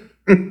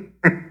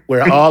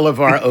where all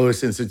of our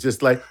oceans are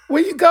just like,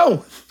 where you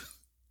go?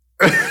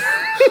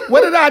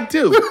 What did I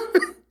do?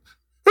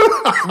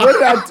 What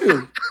did I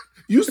do?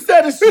 You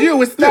said it's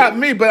you, it's not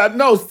me, but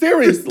no,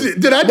 seriously.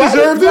 Did I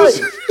deserve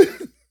this?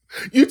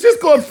 You just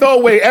gonna throw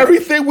away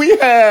everything we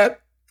had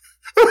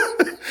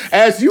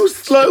as you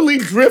slowly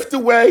drift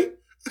away?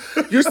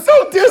 You're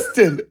so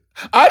distant.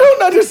 I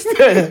don't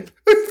understand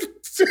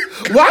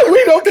why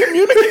we don't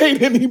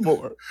communicate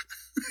anymore.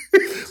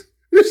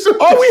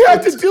 All we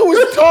have to do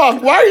is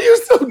talk. Why are you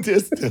so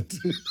distant?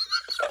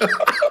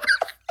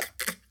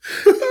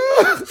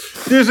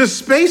 There's a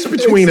space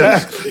between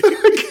us.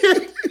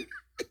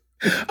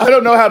 I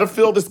don't know how to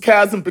fill this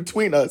chasm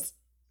between us.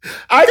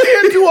 I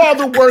can't do all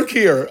the work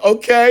here,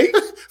 okay?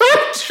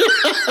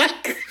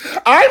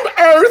 I'm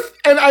Earth,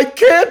 and I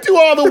can't do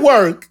all the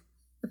work.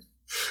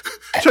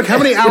 Chuck, how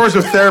many hours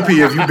of therapy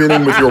have you been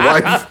in with your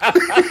wife?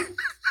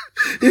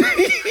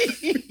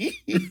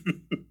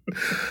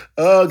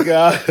 Oh,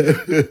 God.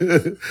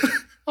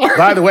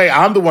 By the way,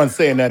 I'm the one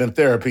saying that in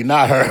therapy,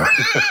 not her.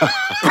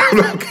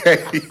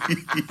 Okay.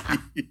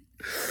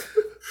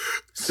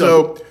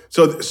 So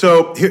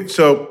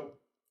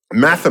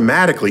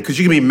mathematically, because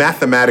you can be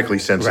mathematically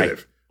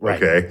sensitive.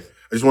 Right. Okay. I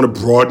just want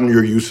to broaden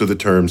your use of the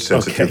term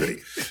sensitivity.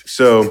 Okay.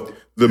 So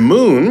the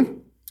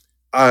moon,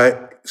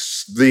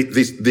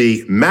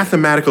 the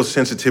mathematical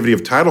sensitivity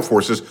of tidal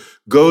forces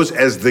goes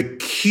as the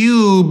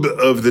cube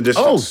of the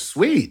distance. Oh,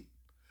 sweet.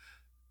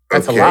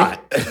 That's a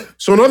lot.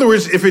 So in other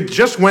words, if it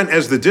just went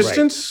as the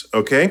distance,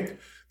 okay,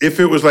 if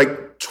it was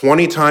like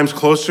 20 times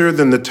closer,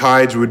 then the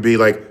tides would be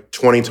like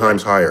 20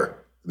 times higher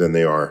than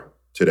they are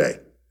today.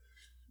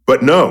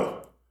 But no.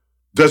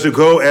 Does it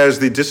go as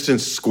the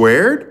distance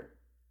squared?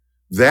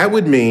 That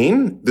would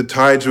mean the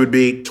tides would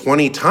be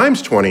 20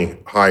 times 20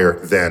 higher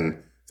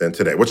than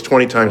today. What's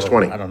 20 times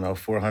 20? I don't know,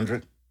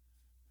 400?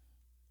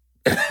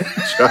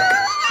 Chuck.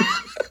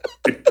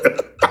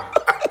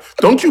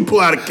 Don't you pull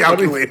out a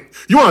calculator.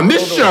 You on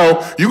this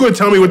show, you're going to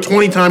tell me what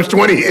 20 times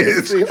 20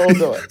 is.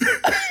 Hold on.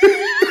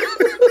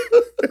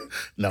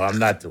 No, I'm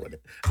not doing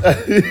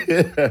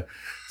it.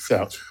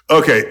 So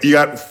Okay, you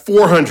got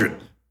 400.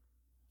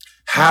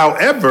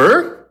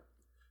 However,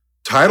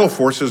 tidal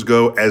forces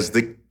go as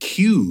the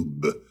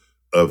cube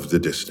of the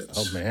distance.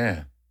 oh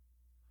man.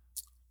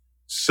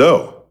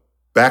 So,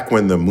 back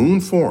when the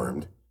moon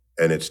formed,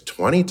 and it's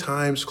 20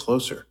 times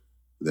closer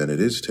than it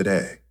is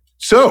today.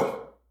 So,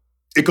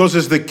 it goes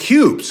as the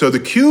cube. So the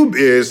cube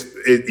is,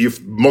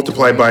 you've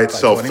multiplied by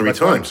itself 20 three by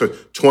 20. times. So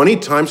 20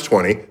 times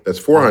 20, that's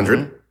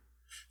 400,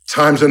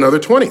 times another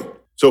 20.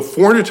 So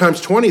 400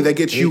 times 20, that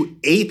gets you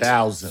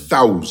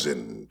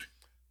 8,000.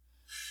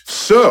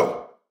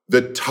 So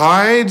the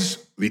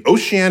tides, the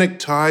oceanic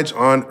tides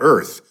on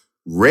Earth,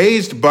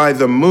 raised by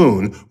the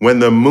moon when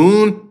the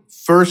moon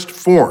first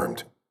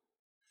formed,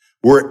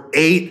 were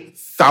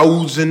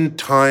 8,000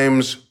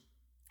 times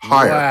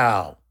higher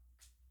Wow.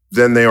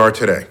 than they are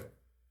today.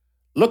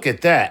 Look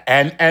at that.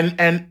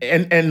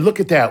 And look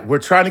at that. We're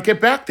trying to get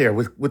back there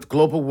with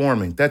global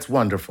warming. That's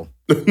wonderful.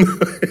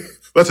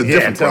 That's a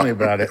different tell me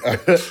problem.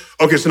 about it.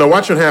 Okay, so now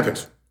watch what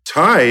happens.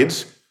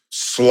 Tides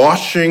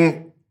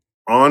sloshing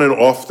on and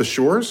off the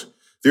shores,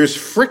 there's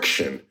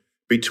friction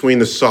between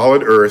the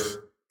solid earth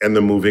and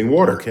the moving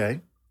water.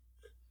 Okay.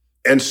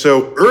 And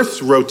so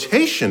Earth's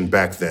rotation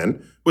back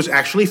then was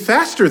actually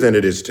faster than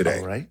it is today.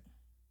 All right.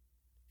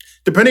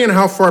 Depending on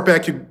how far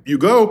back you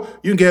go,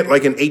 you can get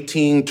like an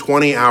 18,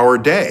 20-hour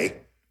day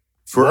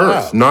for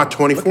Earth, not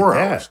 24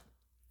 hours.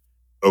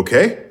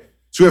 Okay?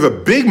 So we have a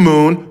big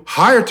moon,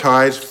 higher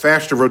tides,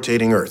 faster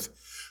rotating Earth.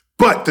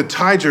 But the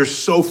tides are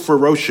so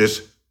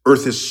ferocious,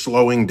 Earth is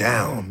slowing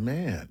down. Oh,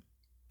 man.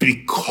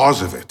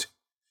 Because of it.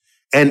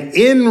 And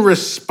in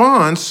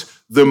response,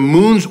 the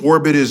moon's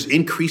orbit is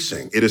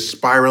increasing. It is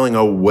spiraling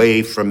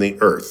away from the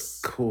Earth.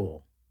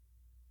 Cool.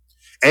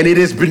 And it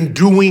has been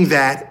doing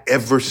that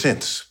ever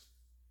since.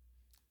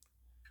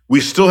 We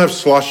still have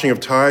sloshing of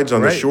tides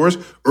on the shores.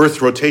 Earth's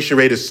rotation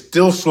rate is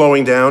still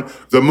slowing down.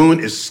 The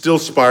moon is still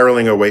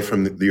spiraling away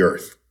from the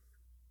Earth,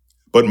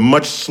 but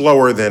much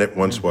slower than it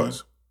once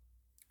was.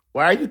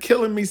 Why are you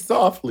killing me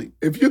softly?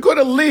 If you're going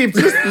to leave,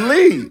 just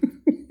leave.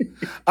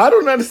 I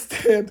don't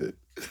understand it.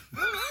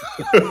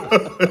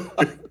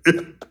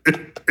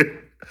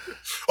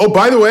 Oh,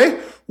 by the way,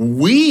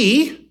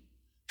 we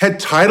had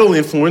tidal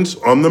influence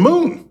on the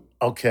moon.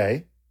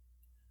 Okay.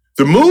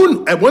 The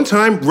moon at one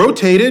time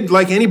rotated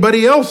like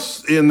anybody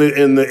else in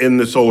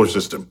the solar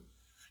system.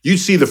 You'd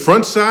see the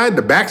front side,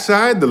 the back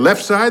side, the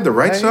left side, the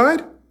right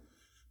side.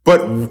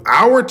 But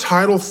our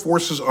tidal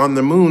forces on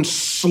the moon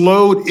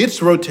slowed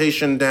its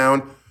rotation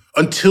down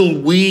until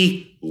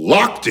we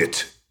locked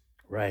it.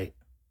 Right.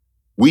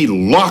 We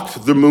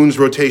locked the moon's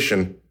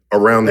rotation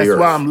around the Earth. That's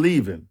why I'm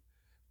leaving.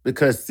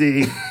 Because,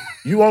 see,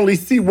 you only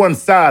see one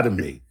side of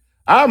me.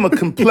 I'm a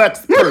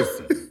complex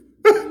person.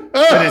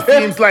 And it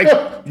seems like,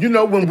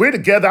 when we're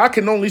together, I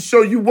can only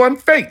show you one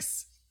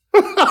face.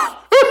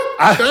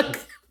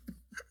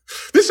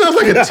 This sounds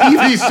like a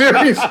TV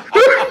series.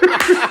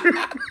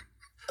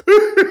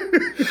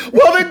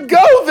 Well, then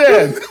go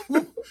then.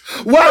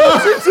 Why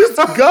don't you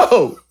just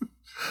go?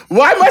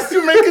 Why must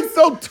you make it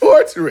so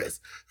torturous?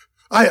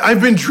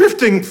 I've been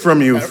drifting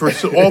from you for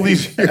all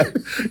these years.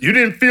 You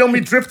didn't feel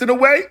me drifting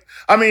away?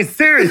 I mean,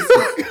 seriously.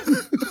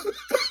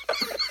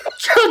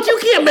 Chuck, you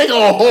can't make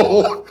a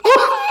whole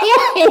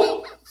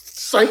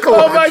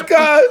psychological Oh my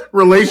God.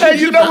 relationship.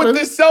 Hey, you know what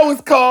this show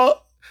is called?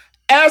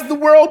 As the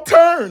World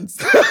Turns.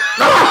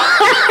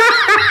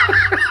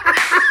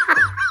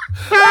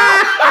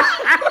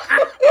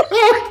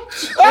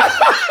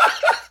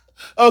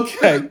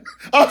 Okay.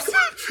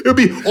 It'd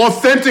be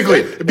authentically.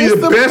 It'd be It's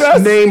the the best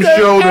best named thing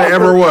show there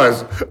ever. ever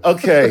was.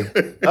 Okay.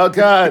 Oh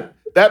God.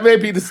 That may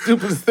be the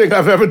stupidest thing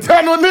I've ever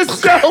done on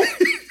this show.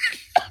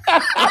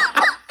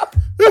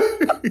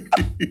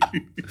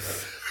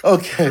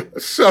 Okay.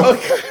 So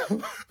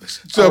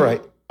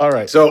All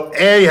right. So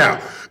anyhow,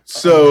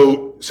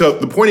 so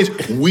the point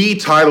is, we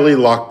tidally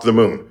locked the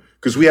moon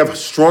because we have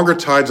stronger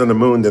tides on the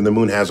moon than the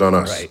moon has on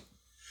us. Right.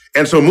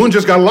 And so moon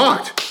just got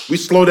locked. We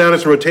slowed down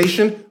its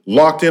rotation,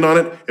 locked in on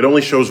it. It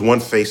only shows one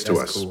face to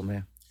us. Cool,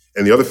 man.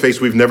 And the other face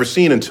we've never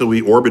seen until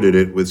we orbited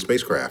it with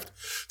spacecraft.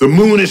 The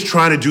moon is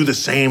trying to do the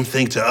same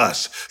thing to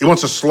us. It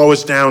wants to slow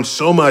us down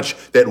so much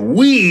that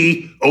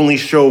we only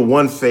show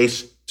one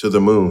face to the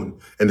moon.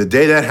 And the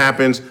day that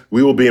happens,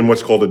 we will be in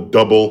what's called a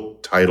double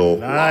tidal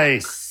lock.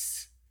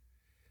 Nice.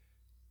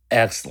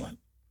 Excellent.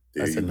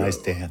 There That's a you nice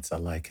go. dance. I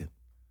like it.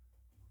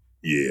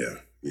 Yeah.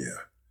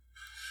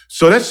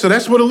 So that's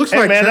what it looks Hey,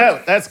 like. man,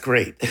 Chuck. that's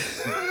great.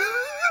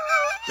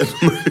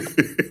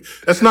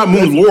 That's not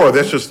moon lore.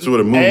 That's just sort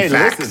of moon Hey,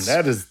 facts.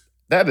 listen,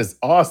 that is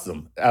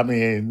awesome. I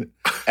mean,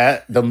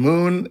 at the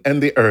moon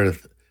and the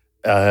earth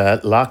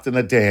locked in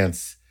a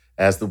dance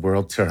as the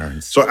world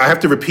turns. So I have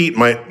to repeat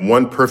my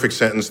one perfect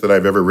sentence that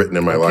I've ever written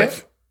in my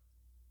life.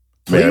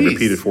 May I Please.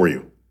 repeat it for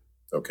you?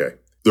 Okay.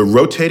 The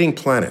rotating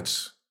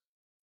planets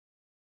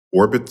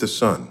orbit the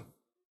sun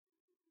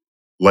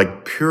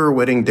like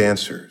pirouetting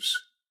dancers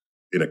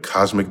in a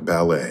cosmic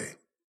ballet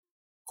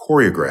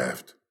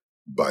choreographed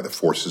by the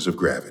forces of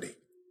gravity.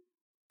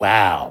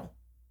 Wow.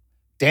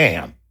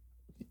 Damn.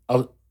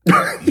 Oh,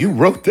 you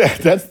wrote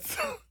that.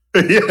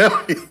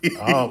 Yeah.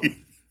 Oh,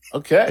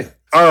 okay.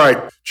 All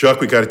right,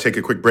 Chuck, we got to take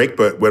a quick break,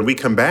 but when we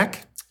come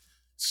back,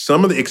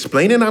 some of the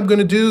explaining I'm going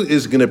to do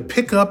is going to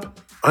pick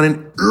up on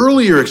an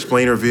earlier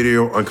explainer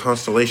video on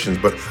constellations,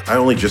 but I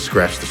only just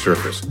scratched the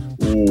surface.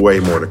 Way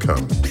more to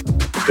come.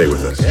 Stay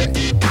with us.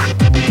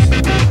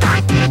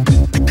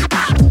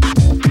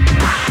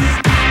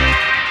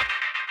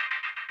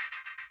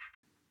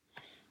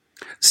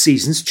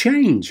 Seasons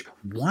change.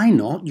 Why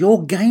not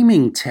your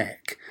gaming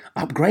tech?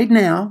 Upgrade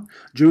now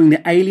during the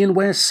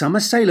Alienware Summer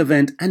Sale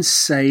event and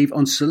save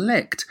on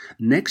select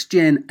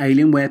next-gen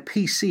Alienware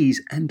PCs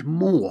and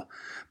more.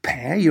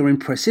 Pair your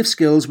impressive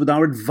skills with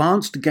our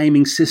advanced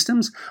gaming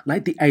systems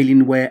like the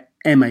Alienware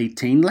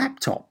M18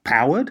 laptop,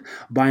 powered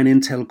by an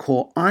Intel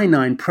Core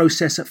i9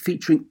 processor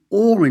featuring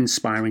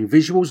awe-inspiring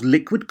visuals,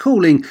 liquid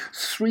cooling,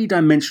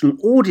 three-dimensional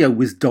audio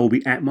with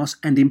Dolby Atmos,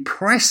 and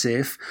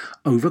impressive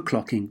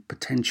overclocking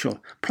potential.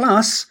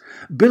 Plus,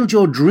 build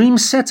your dream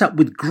setup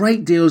with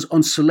great deals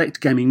on select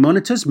gaming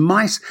monitors,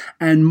 mice,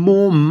 and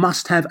more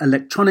must-have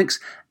electronics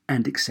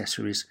and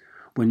accessories.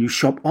 When you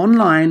shop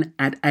online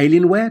at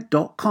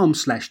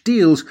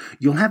alienware.com/deals,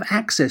 you'll have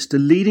access to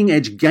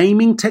leading-edge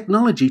gaming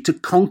technology to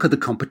conquer the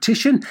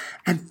competition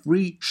and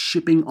free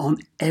shipping on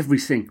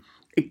everything.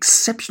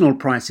 Exceptional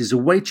prices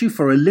await you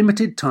for a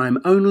limited time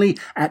only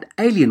at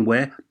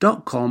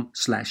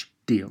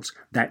alienware.com/deals.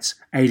 That's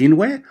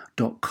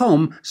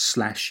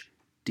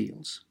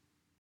alienware.com/deals.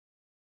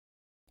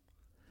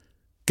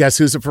 Guess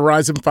who's a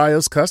Verizon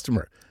Fios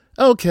customer?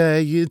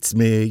 Okay, it's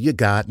me. You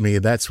got me.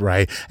 That's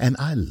right. And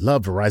I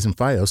love Verizon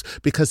Fios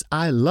because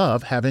I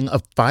love having a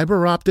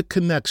fiber optic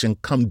connection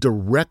come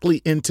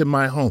directly into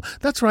my home.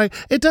 That's right.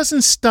 It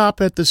doesn't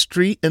stop at the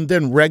street and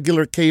then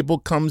regular cable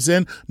comes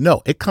in.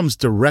 No, it comes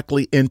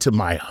directly into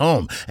my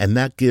home. And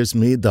that gives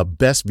me the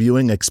best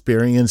viewing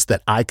experience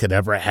that I could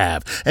ever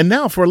have. And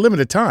now for a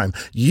limited time,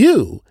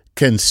 you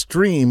can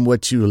stream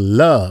what you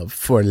love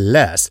for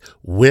less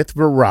with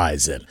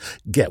Verizon.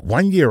 Get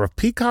 1 year of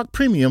Peacock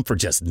Premium for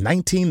just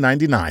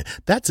 $19.99.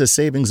 That's a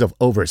savings of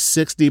over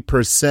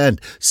 60%.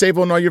 Save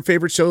on all your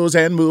favorite shows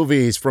and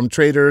movies, from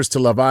Traitors to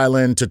Love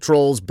Island to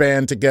Trolls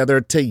Band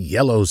Together to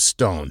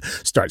Yellowstone.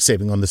 Start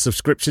saving on the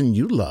subscription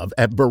you love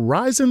at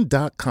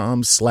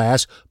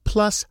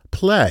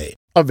Verizon.com/plusplay.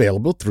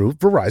 Available through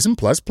Verizon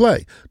Plus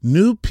Play.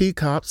 New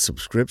Peacock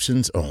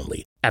subscriptions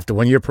only. After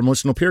 1 year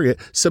promotional period,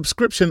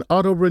 subscription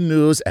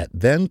auto-renews at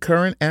then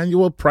current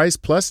annual price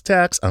plus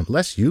tax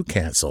unless you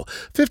cancel.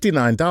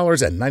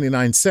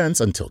 $59.99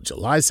 until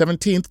July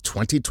 17th,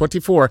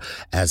 2024.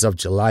 As of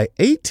July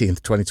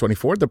 18th,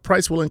 2024, the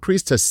price will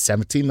increase to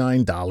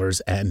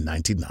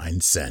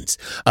 $79.99.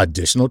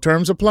 Additional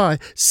terms apply.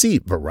 See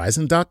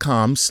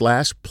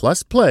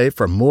Verizon.com/plusplay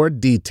for more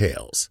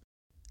details.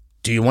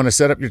 Do you want to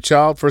set up your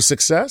child for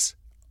success?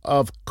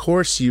 Of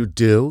course you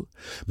do.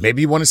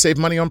 Maybe you want to save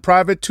money on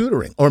private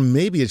tutoring, or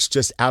maybe it's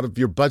just out of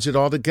your budget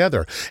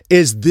altogether.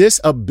 Is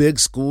this a big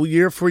school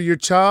year for your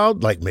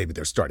child? Like maybe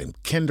they're starting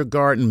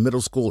kindergarten,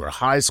 middle school, or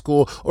high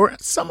school, or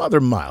some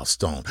other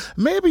milestone.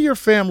 Maybe your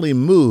family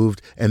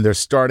moved and they're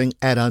starting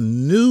at a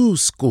new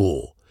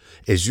school.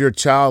 Is your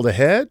child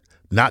ahead?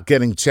 Not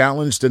getting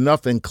challenged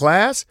enough in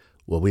class?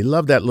 Well, we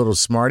love that little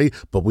smarty,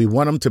 but we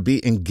want them to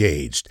be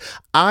engaged.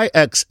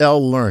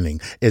 IXL Learning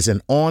is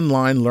an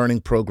online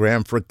learning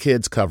program for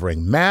kids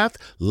covering math,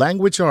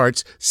 language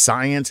arts,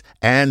 science,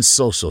 and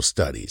social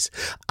studies.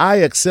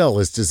 IXL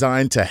is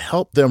designed to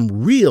help them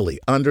really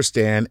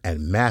understand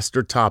and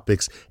master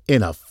topics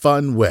in a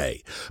fun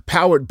way.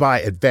 Powered by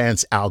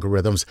advanced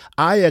algorithms,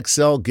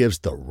 IXL gives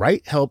the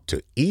right help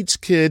to each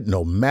kid,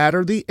 no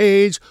matter the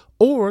age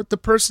or the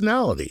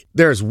personality.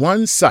 There's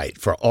one site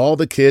for all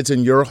the kids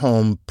in your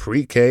home,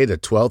 pre-K to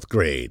 12th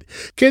grade.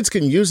 Kids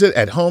can use it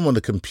at home on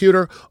the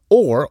computer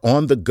or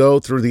on the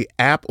go through the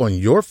app on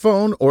your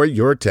phone or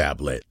your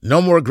tablet.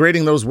 No more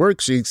grading those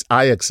worksheets.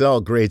 IXL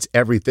grades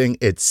everything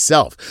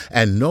itself.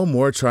 And no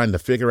more trying to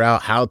figure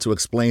out how to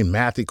explain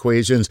math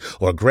equations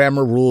or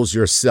grammar rules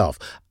yourself.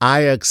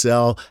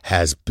 IXL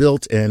has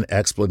built-in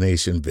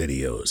explanation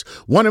videos.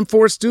 1 in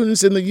 4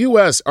 students in the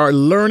U.S. are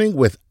learning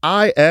with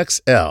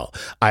IXL.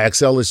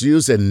 IXL is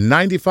used in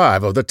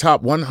 95 of the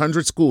top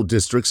 100 school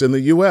districts in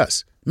the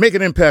U.S. Make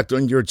an impact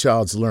on your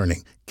child's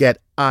learning. Get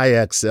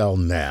IXL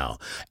now.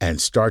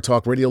 And Star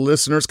Talk Radio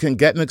listeners can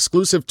get an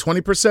exclusive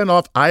 20%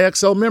 off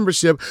IXL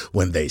membership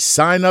when they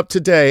sign up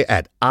today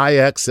at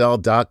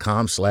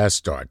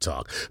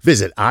IXL.com/StarTalk.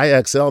 Visit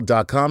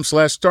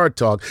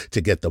IXL.com/StarTalk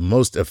to get the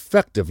most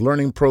effective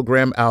learning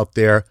program out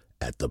there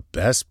at the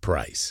best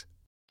price.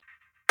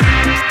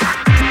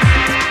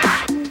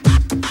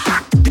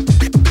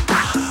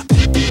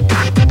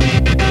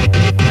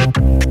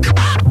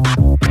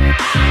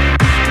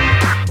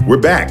 We're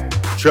back.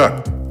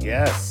 Chuck.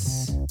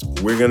 Yes.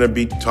 We're going to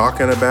be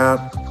talking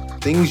about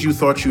things you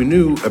thought you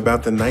knew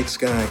about the night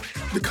sky,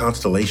 the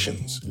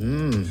constellations.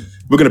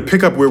 We're going to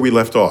pick up where we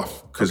left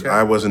off because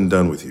I wasn't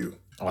done with you.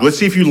 Awesome. Let's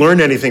see if you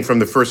learned anything from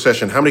the first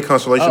session. How many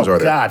constellations are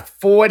there? Oh, God,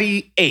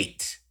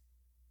 48.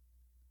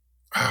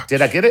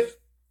 Did I get it?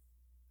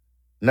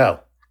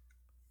 No.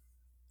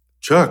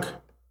 Chuck,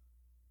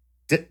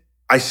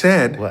 I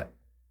said What?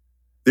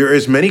 there are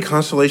as many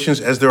constellations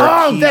as there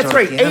are Oh, keys that's on a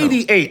right. piano.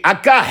 88. I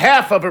got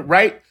half of it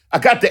right. I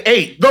got the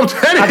 8. No,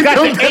 Teddy, I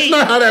got the that's 8.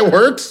 not how that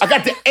works. I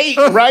got the 8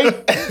 right.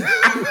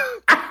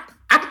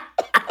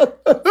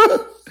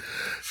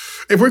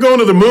 If we're going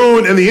to the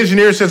moon and the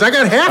engineer says, I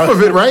got half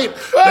of it right.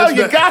 Well, that's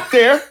you not- got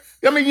there.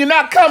 I mean, you're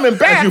not coming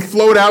back. As you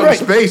float out Right.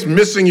 in space,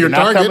 missing your You're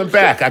not target. coming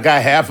back. I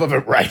got half of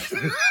it right.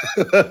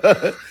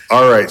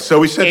 All right. So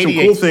we said some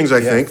 88. cool things,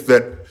 I think,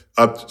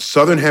 that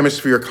Southern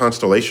Hemisphere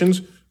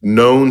constellations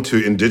known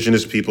to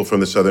indigenous people from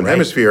the Southern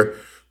Hemisphere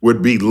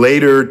would be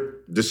later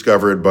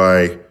discovered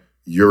by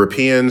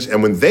Europeans.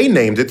 And when they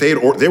named it, they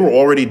were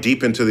already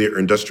deep into the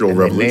Industrial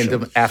Revolution. They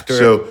named them after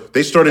So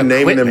they started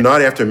naming them equipment.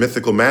 not after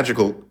mythical,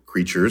 magical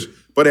creatures,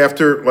 but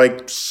after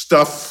like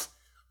stuff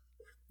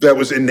that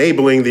was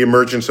enabling the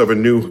emergence of a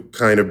new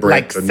kind of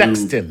Like branch,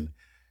 sextant.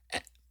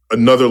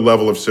 another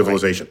level of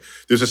civilization.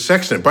 There's a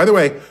sextant. By the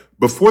way,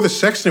 before the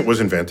sextant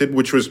was invented,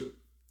 which was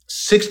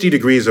 60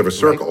 degrees of a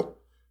circle,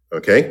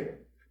 okay?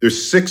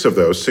 There's 6 of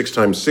those. 6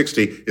 times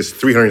 60 is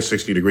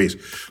 360 degrees.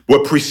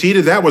 What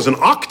preceded that was an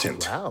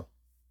octant, Wow.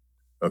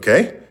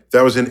 okay?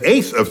 That was an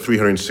eighth of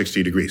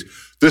 360 degrees.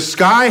 The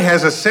sky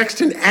has a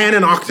sextant and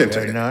an octant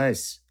Very in it.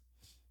 nice.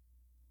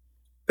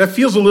 That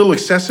feels a little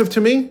excessive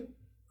to me,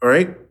 all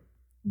right?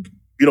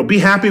 You know, be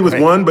happy with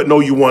one, but no,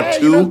 you want Yeah,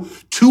 2. you know.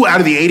 2 out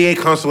of the 88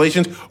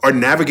 constellations are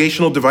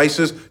navigational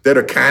devices that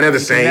are kind of the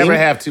same. Never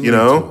have too you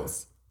many know?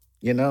 tools.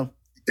 You know?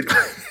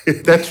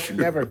 That's true.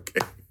 Never.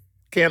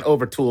 Can't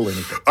overtool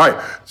anything. All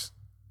right.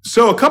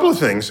 So a couple of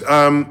things.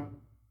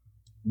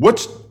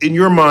 What's, in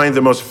your mind,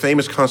 the most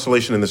famous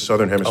constellation in the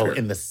Southern Hemisphere? Oh,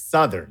 in the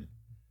southern.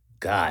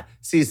 God.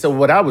 See, so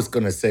what I was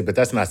going to say, but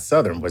that's not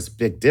southern, was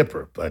Big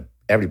Dipper, but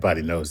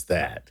everybody knows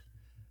that.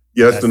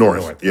 yeah, that's the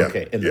north. Yeah.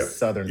 Okay, in yeah. the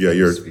southern Yeah,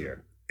 you're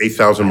hemisphere.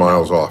 8,000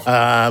 miles off.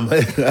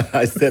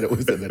 I said it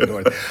was in the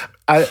north.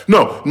 I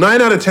No,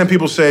 9 out of 10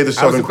 people say the was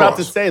Southern about Cross.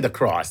 to say the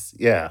cross.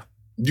 Yeah.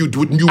 You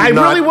I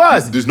not, really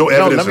was. There's no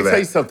evidence Let me of that. tell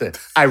you something.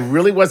 I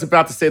really was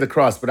about to say the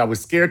cross, but I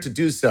was scared to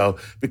do so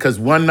because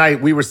one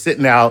night we were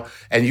sitting out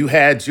and you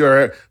had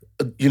your,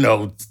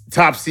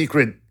 top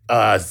secret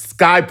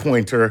sky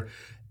pointer,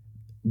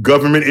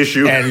 Government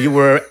issue.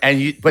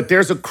 but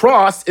there's a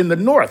cross in the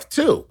north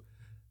too.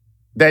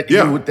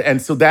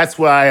 And so that's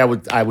why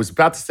I was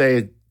about to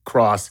say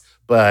cross,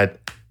 but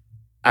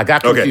I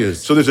got Okay,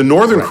 confused. so there's a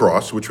Northern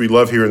Cross, which we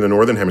love here in the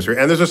Northern Hemisphere,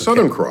 and there's a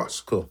Southern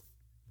Cross. Cool.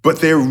 But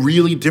they're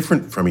really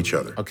different from each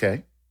other.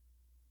 Okay.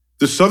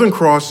 The Southern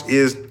Cross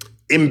is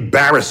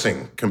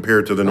embarrassing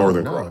compared to the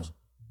Northern no. Cross.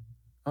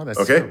 Oh, that's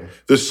Okay? terrible.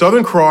 The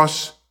Southern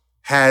Cross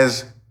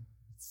has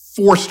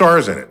 4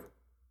 stars in it.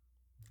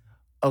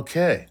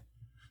 Okay.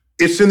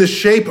 It's in the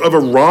shape of a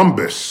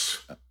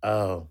rhombus.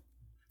 Oh.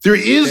 There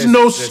is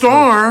no There's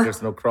star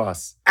There's no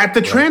cross. at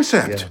the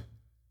transept. Yeah.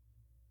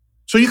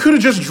 So you could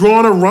have just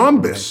drawn a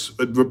rhombus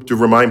to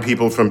remind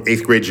people from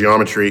 8th grade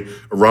geometry.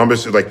 A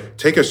rhombus is like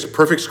take a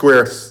perfect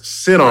square,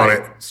 sit on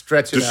it,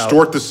 Stretch it out.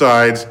 distort the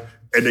sides,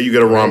 and then you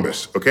get a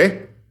rhombus.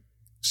 Okay,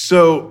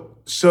 so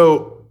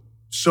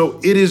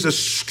it is a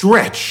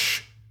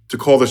stretch to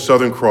call the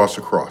Southern Cross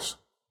a cross.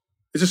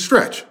 It's a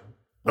stretch.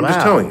 I'm just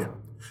Wow. telling you.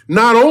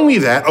 Not only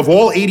that, of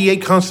all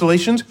 88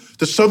 constellations,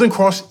 the Southern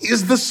Cross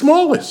is the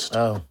smallest.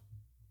 Oh.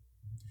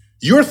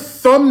 Your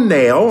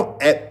thumbnail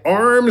at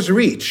arm's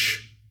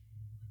reach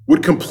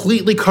would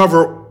completely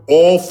cover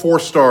all 4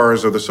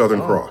 stars of the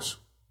Southern Cross.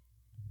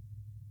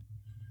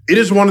 It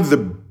is one of the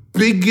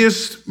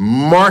biggest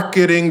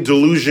marketing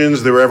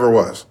delusions there ever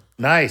was.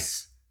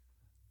 Nice.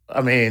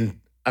 I mean,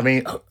 And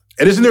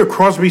isn't there a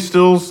Crosby,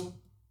 Stills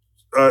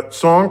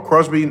song?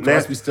 Crosby,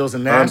 Stills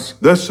and Nash?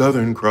 The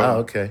Southern Cross. Oh,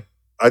 okay.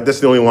 That's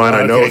the only line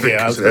I know. Okay,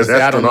 yeah, I was gonna That's say,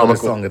 I don't know the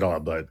astronomical. song at all,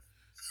 but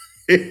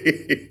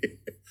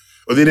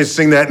Oh, they didn't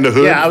sing that in the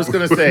hood? yeah, I was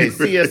gonna say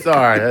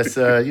CSR. That's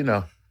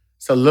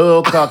it's a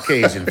little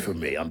Caucasian for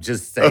me. I'm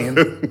just saying.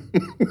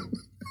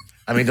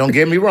 I mean, don't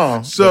get me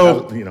wrong.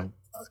 So- but I-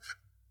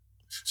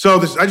 So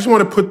I just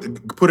want to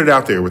put it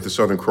out there with the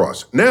Southern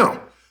Cross.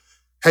 Now,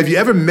 have you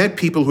ever met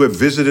people who have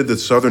visited the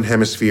Southern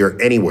Hemisphere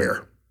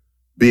anywhere,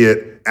 be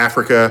it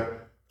Africa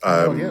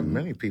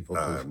many people.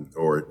 do.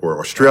 or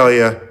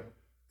Australia,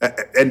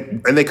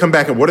 and they come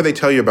back and what do they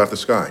tell you about the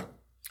sky?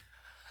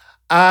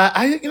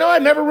 I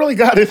never really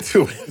got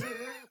into it.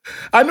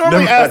 I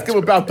normally Never ask got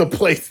them about the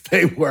place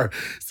they were.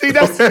 See,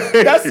 that's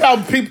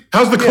how people.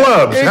 How's the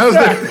clubs? How's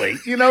Exactly.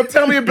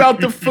 Tell me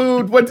about the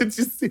food. What did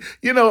you see?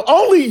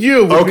 Only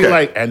you would be Okay.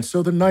 like, and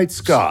so the night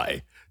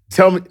sky.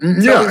 Tell me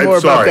Yeah, more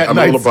I'm sorry. about that I'm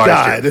a night little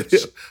biased sky.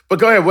 here. But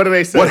go ahead. What do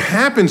they say? What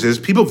happens is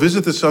people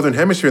visit the Southern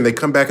Hemisphere and they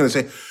come back and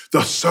they say,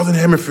 the Southern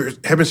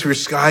Hemisphere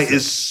sky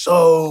is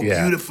so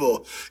Yeah.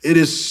 beautiful. It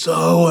is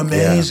so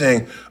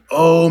amazing.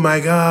 Oh my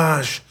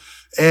gosh.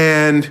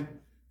 And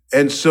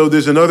so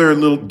there's another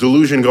little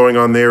delusion going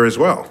on there as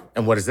well.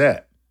 And what is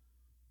that?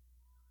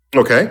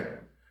 Okay.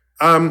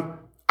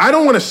 I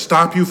don't want to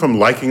stop you from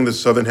liking the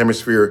Southern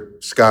Hemisphere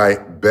sky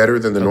better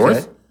than the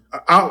North.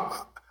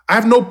 I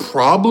have no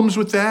problems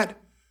with that.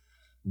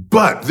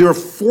 But there are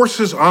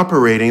forces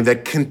operating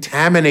that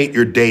contaminate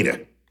your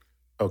data.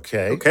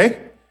 Okay. Okay?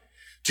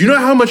 Do you know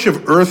how much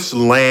of Earth's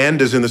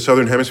land is in the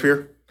southern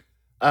hemisphere?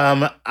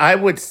 I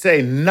would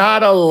say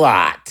not a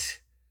lot.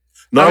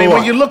 Not a lot.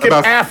 When you look at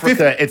About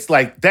Africa, it's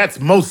like that's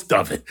most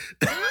of it.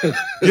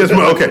 Yes,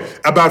 okay.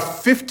 About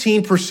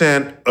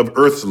 15% of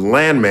Earth's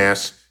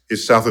landmass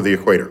is south of the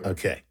equator.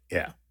 Okay,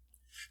 yeah.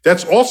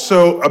 That's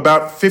also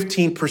about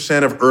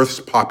 15% of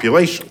Earth's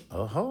population.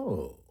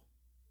 Oh.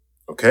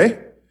 Okay?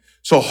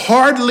 So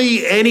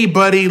hardly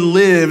anybody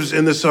lives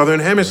in the southern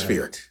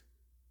hemisphere. Right.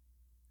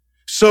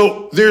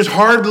 So there's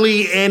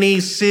hardly any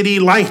city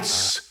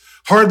lights,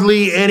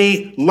 hardly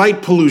any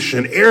light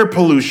pollution, air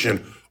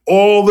pollution,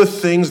 all the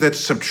things that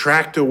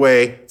subtract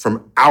away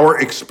from our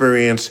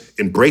experience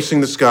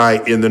embracing the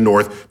sky in the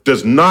north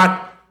does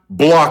not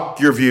block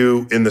your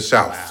view in the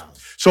south. Wow.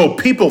 So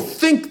people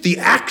think the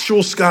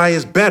actual sky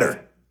is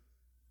better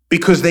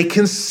because they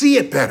can see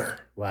it better.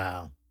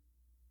 Wow.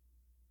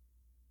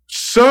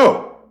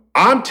 So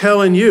I'm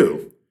telling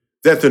you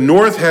that the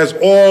north has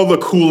all the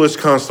coolest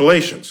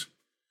constellations.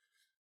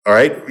 All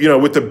right,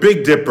 with the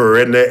Big Dipper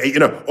and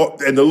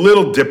and the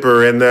Little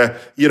Dipper and the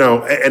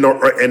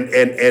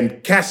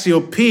and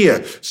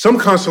Cassiopeia. Some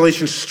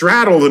constellations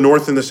straddle the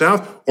north and the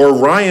south.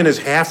 Orion is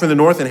half in the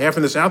north and half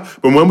in the south.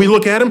 But when we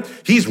look at him,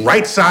 he's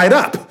right side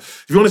up.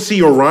 If you want to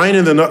see Orion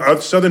in the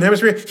southern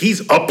hemisphere,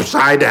 he's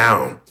upside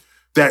down.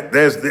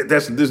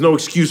 There's no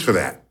excuse for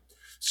that.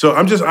 So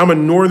I'm a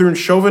northern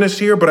chauvinist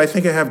here, but I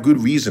think I have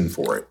good reason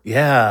for it.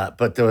 Yeah,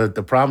 but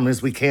the problem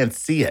is we can't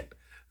see it.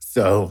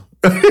 So.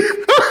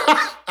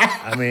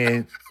 I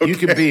mean, You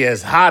can be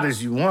as hot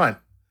as you want,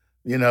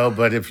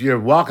 but if you're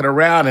walking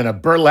around in a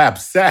burlap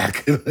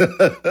sack,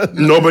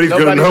 nobody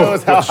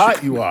knows how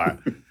hot you are.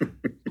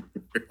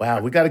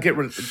 Wow, we got to get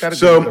rid of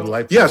the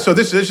light. Yeah, so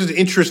this is an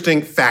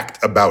interesting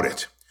fact about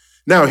it.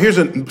 Now,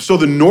 so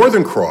the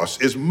Northern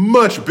Cross is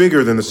much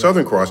bigger than the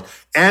Southern Cross,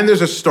 and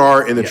there's a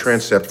star in the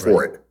transept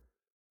for it.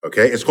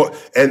 Okay, it's called,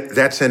 and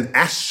that's an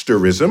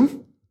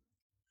asterism.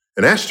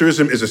 An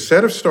asterism is a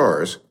set of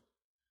stars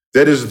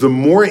that is the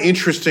more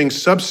interesting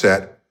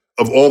subset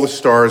of all the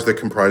stars that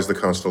comprise the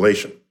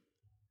constellation.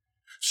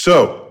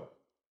 So,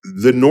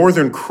 the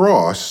Northern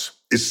Cross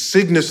is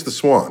Cygnus the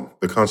Swan,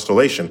 the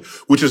constellation,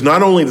 which is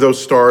not only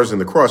those stars in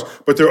the cross,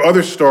 but there are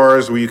other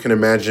stars where you can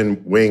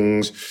imagine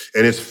wings,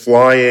 and it's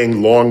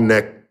flying long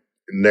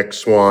neck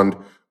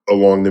swan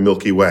along the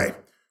Milky Way.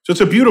 So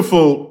it's a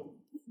beautiful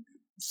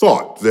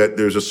thought that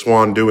there's a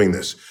swan doing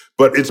this,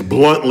 but it's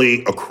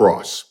bluntly a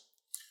cross.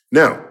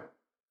 Now,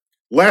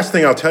 last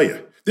thing I'll tell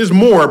you. There's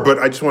more, but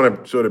I just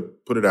want to sort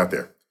of put it out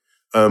there.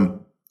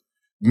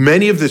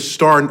 Many of the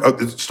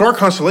star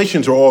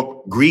constellations are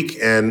all Greek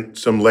and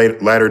some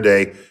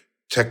latter-day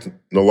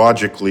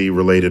technologically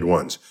related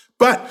ones.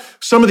 But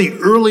some of the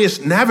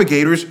earliest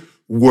navigators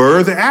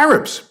were the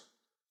Arabs.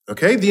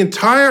 Okay? The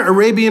entire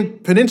Arabian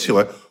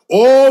Peninsula,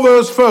 all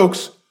those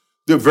folks,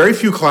 there are very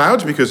few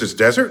clouds because it's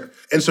desert.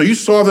 And so you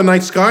saw the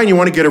night sky and you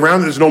want to get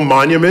around. There's no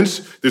monuments.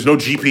 There's no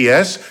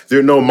GPS. There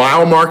are no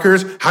mile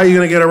markers. How are you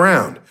going to get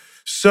around?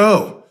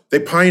 So they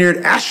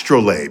pioneered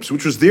astrolabes,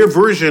 which was their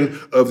version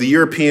of the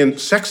European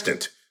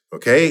sextant,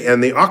 okay,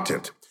 and the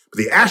octant. But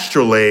the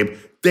astrolabe,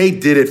 they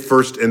did it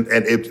first, and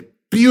it's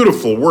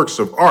beautiful works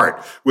of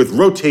art with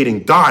rotating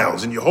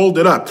dials, and you hold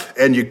it up,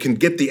 and you can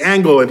get the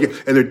angle, and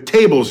there are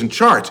tables and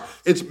charts.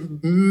 It's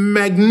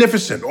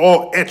magnificent,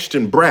 all etched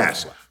in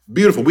brass.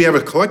 Beautiful. We have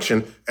a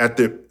collection at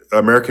the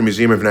American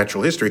Museum of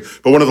Natural History,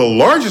 but one of the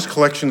largest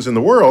collections in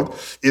the world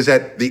is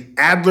at the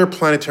Adler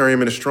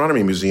Planetarium and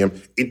Astronomy Museum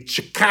in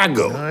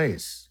Chicago.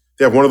 Nice.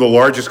 They have one of the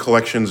largest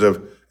collections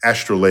of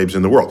astrolabes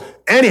in the world.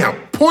 Anyhow,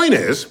 point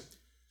is,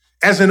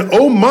 as an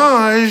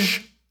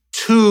homage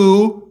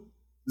to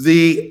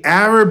the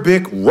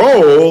Arabic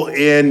role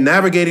in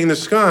navigating the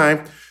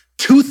sky,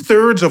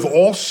 2/3 of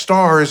all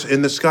stars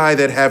in the sky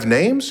that have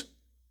names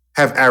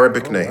have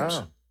Arabic names.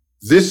 Wow.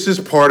 This is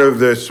part of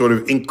the sort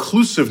of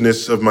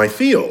inclusiveness of my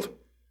field,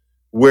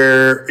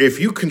 where if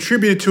you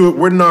contributed to it,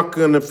 we're not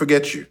going to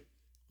forget you.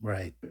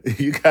 Right.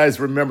 You guys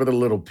remember the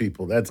little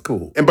people. That's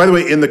cool. And by the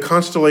way, in the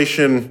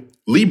constellation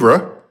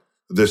Libra,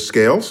 the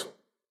scales,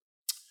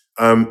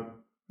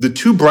 the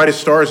two brightest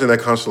stars in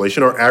that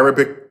constellation are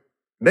Arabic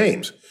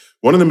names.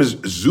 One of them is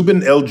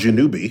Zubin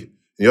el-Janubi, and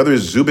the other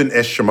is Zubin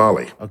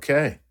esh-Shamali.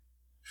 Okay.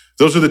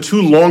 Those are the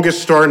two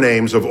longest star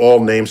names of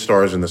all named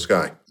stars in the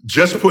sky.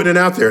 Just putting it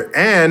out there.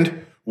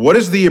 And what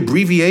is the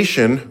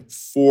abbreviation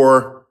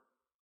for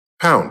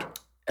pound?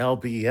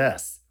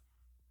 LBS.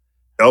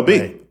 LB.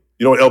 Right.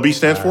 You know what LB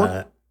stands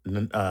for?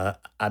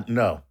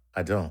 No,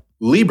 I don't.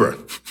 Libra.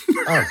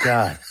 Oh,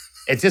 God.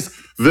 It just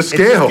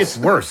gets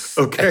worse.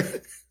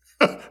 Okay.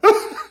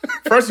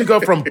 First you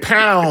go from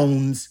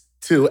pounds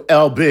to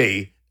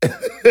LB.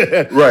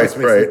 Right.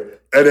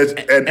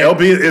 And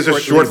LB is a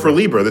short for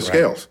Libra, the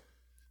scales.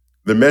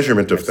 The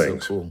measurement of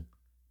things.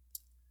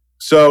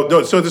 So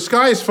cool. So the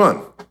sky is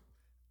fun.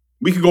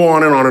 We could go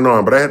on and on and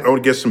on, but I want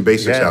to get some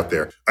basics out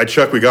there.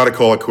 Chuck, we got to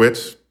call it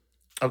quits.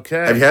 Okay.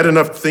 Have you had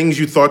enough things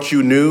you thought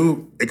you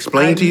knew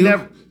explained to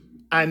you?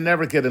 I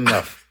never get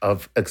enough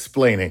of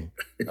explaining,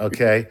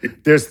 okay?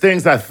 There's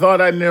things I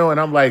thought I knew, and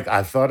I'm like,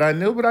 I thought I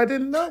knew, but I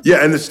didn't know.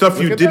 Yeah, and the stuff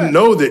you didn't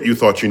know that you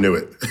thought you knew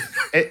it.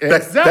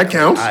 Exactly. That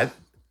counts.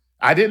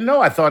 I didn't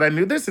know. I thought I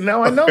knew this, and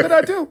now I know that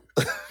I do.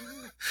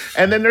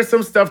 And then there's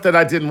some stuff that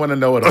I didn't want to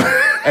know at all,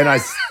 and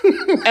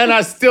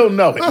I still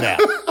know it now.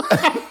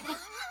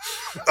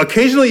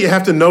 Occasionally, you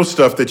have to know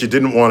stuff that you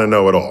didn't want to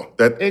know at all.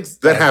 That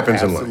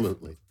happens in life.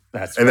 Absolutely.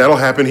 That's and that'll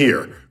happen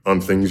here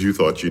on Things You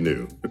Thought You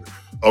Knew.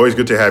 Always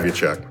good to have you,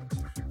 Chuck.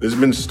 This has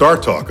been Star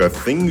Talk, a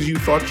Things You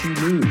Thought You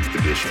Knew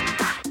edition.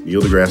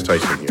 Neil deGrasse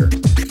Tyson here.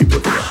 Keep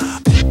looking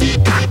up.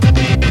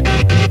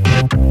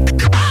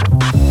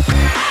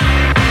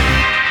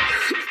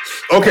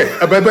 Okay,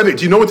 but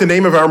do you know what the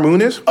name of our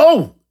moon is?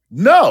 Oh,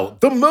 no,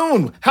 the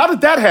moon. How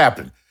did that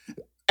happen?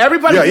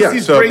 Everybody gets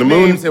these great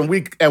names, and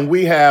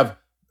we have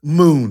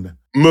moon.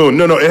 Moon.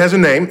 No, it has a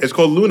name. It's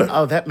called Luna.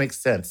 Oh, that makes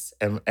sense.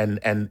 And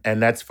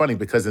that's funny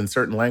because in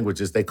certain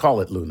languages they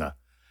call it Luna.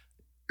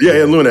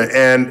 Yeah, Luna.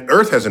 And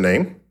Earth has a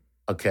name.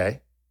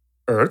 Okay.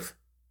 Earth?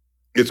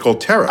 It's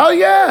called Terra. Oh,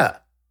 yeah.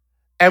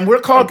 And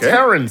we're called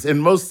Terrans in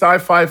most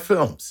sci-fi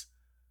films.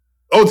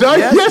 Oh,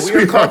 yes,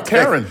 we are called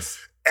Terrans.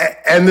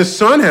 And the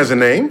sun has a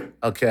name.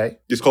 Okay.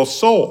 It's called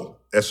Sol.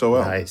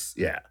 S-O-L. Nice,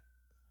 yeah.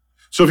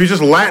 So if you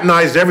just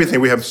Latinized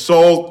everything, we have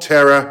Sol,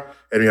 Terra,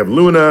 and we have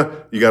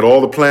Luna. You got all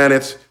the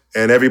planets,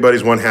 and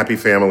everybody's one happy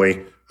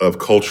family of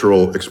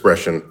cultural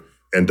expression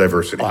and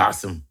diversity.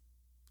 Awesome.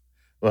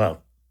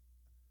 Well,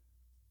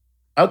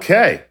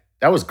 okay.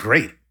 That was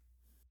great.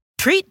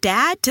 Treat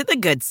Dad to the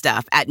good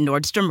stuff at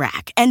Nordstrom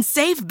Rack and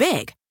save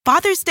big.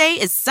 Father's Day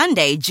is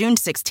Sunday, June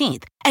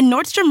 16th, and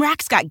Nordstrom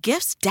Rack's got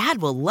gifts Dad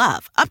will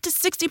love, up to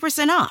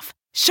 60% off.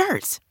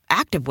 Shirts,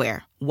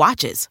 activewear,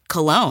 watches,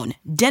 cologne,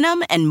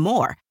 denim, and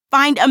more.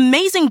 Find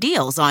amazing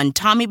deals on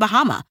Tommy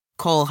Bahama,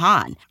 Cole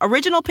Haan,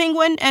 Original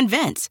Penguin, and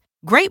Vince.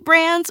 Great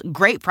brands,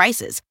 great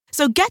prices.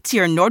 So get to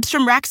your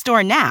Nordstrom Rack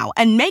store now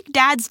and make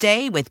Dad's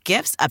Day with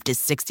gifts up to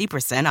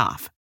 60%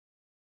 off.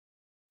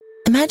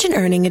 Imagine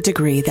earning a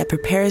degree that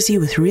prepares you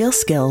with real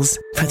skills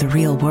for the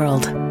real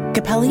world.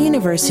 Capella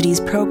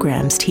University's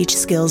programs teach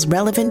skills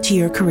relevant to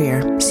your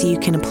career so you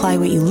can apply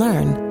what you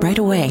learn right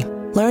away.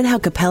 Learn how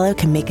Capella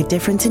can make a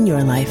difference in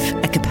your life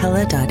at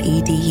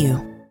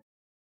capella.edu.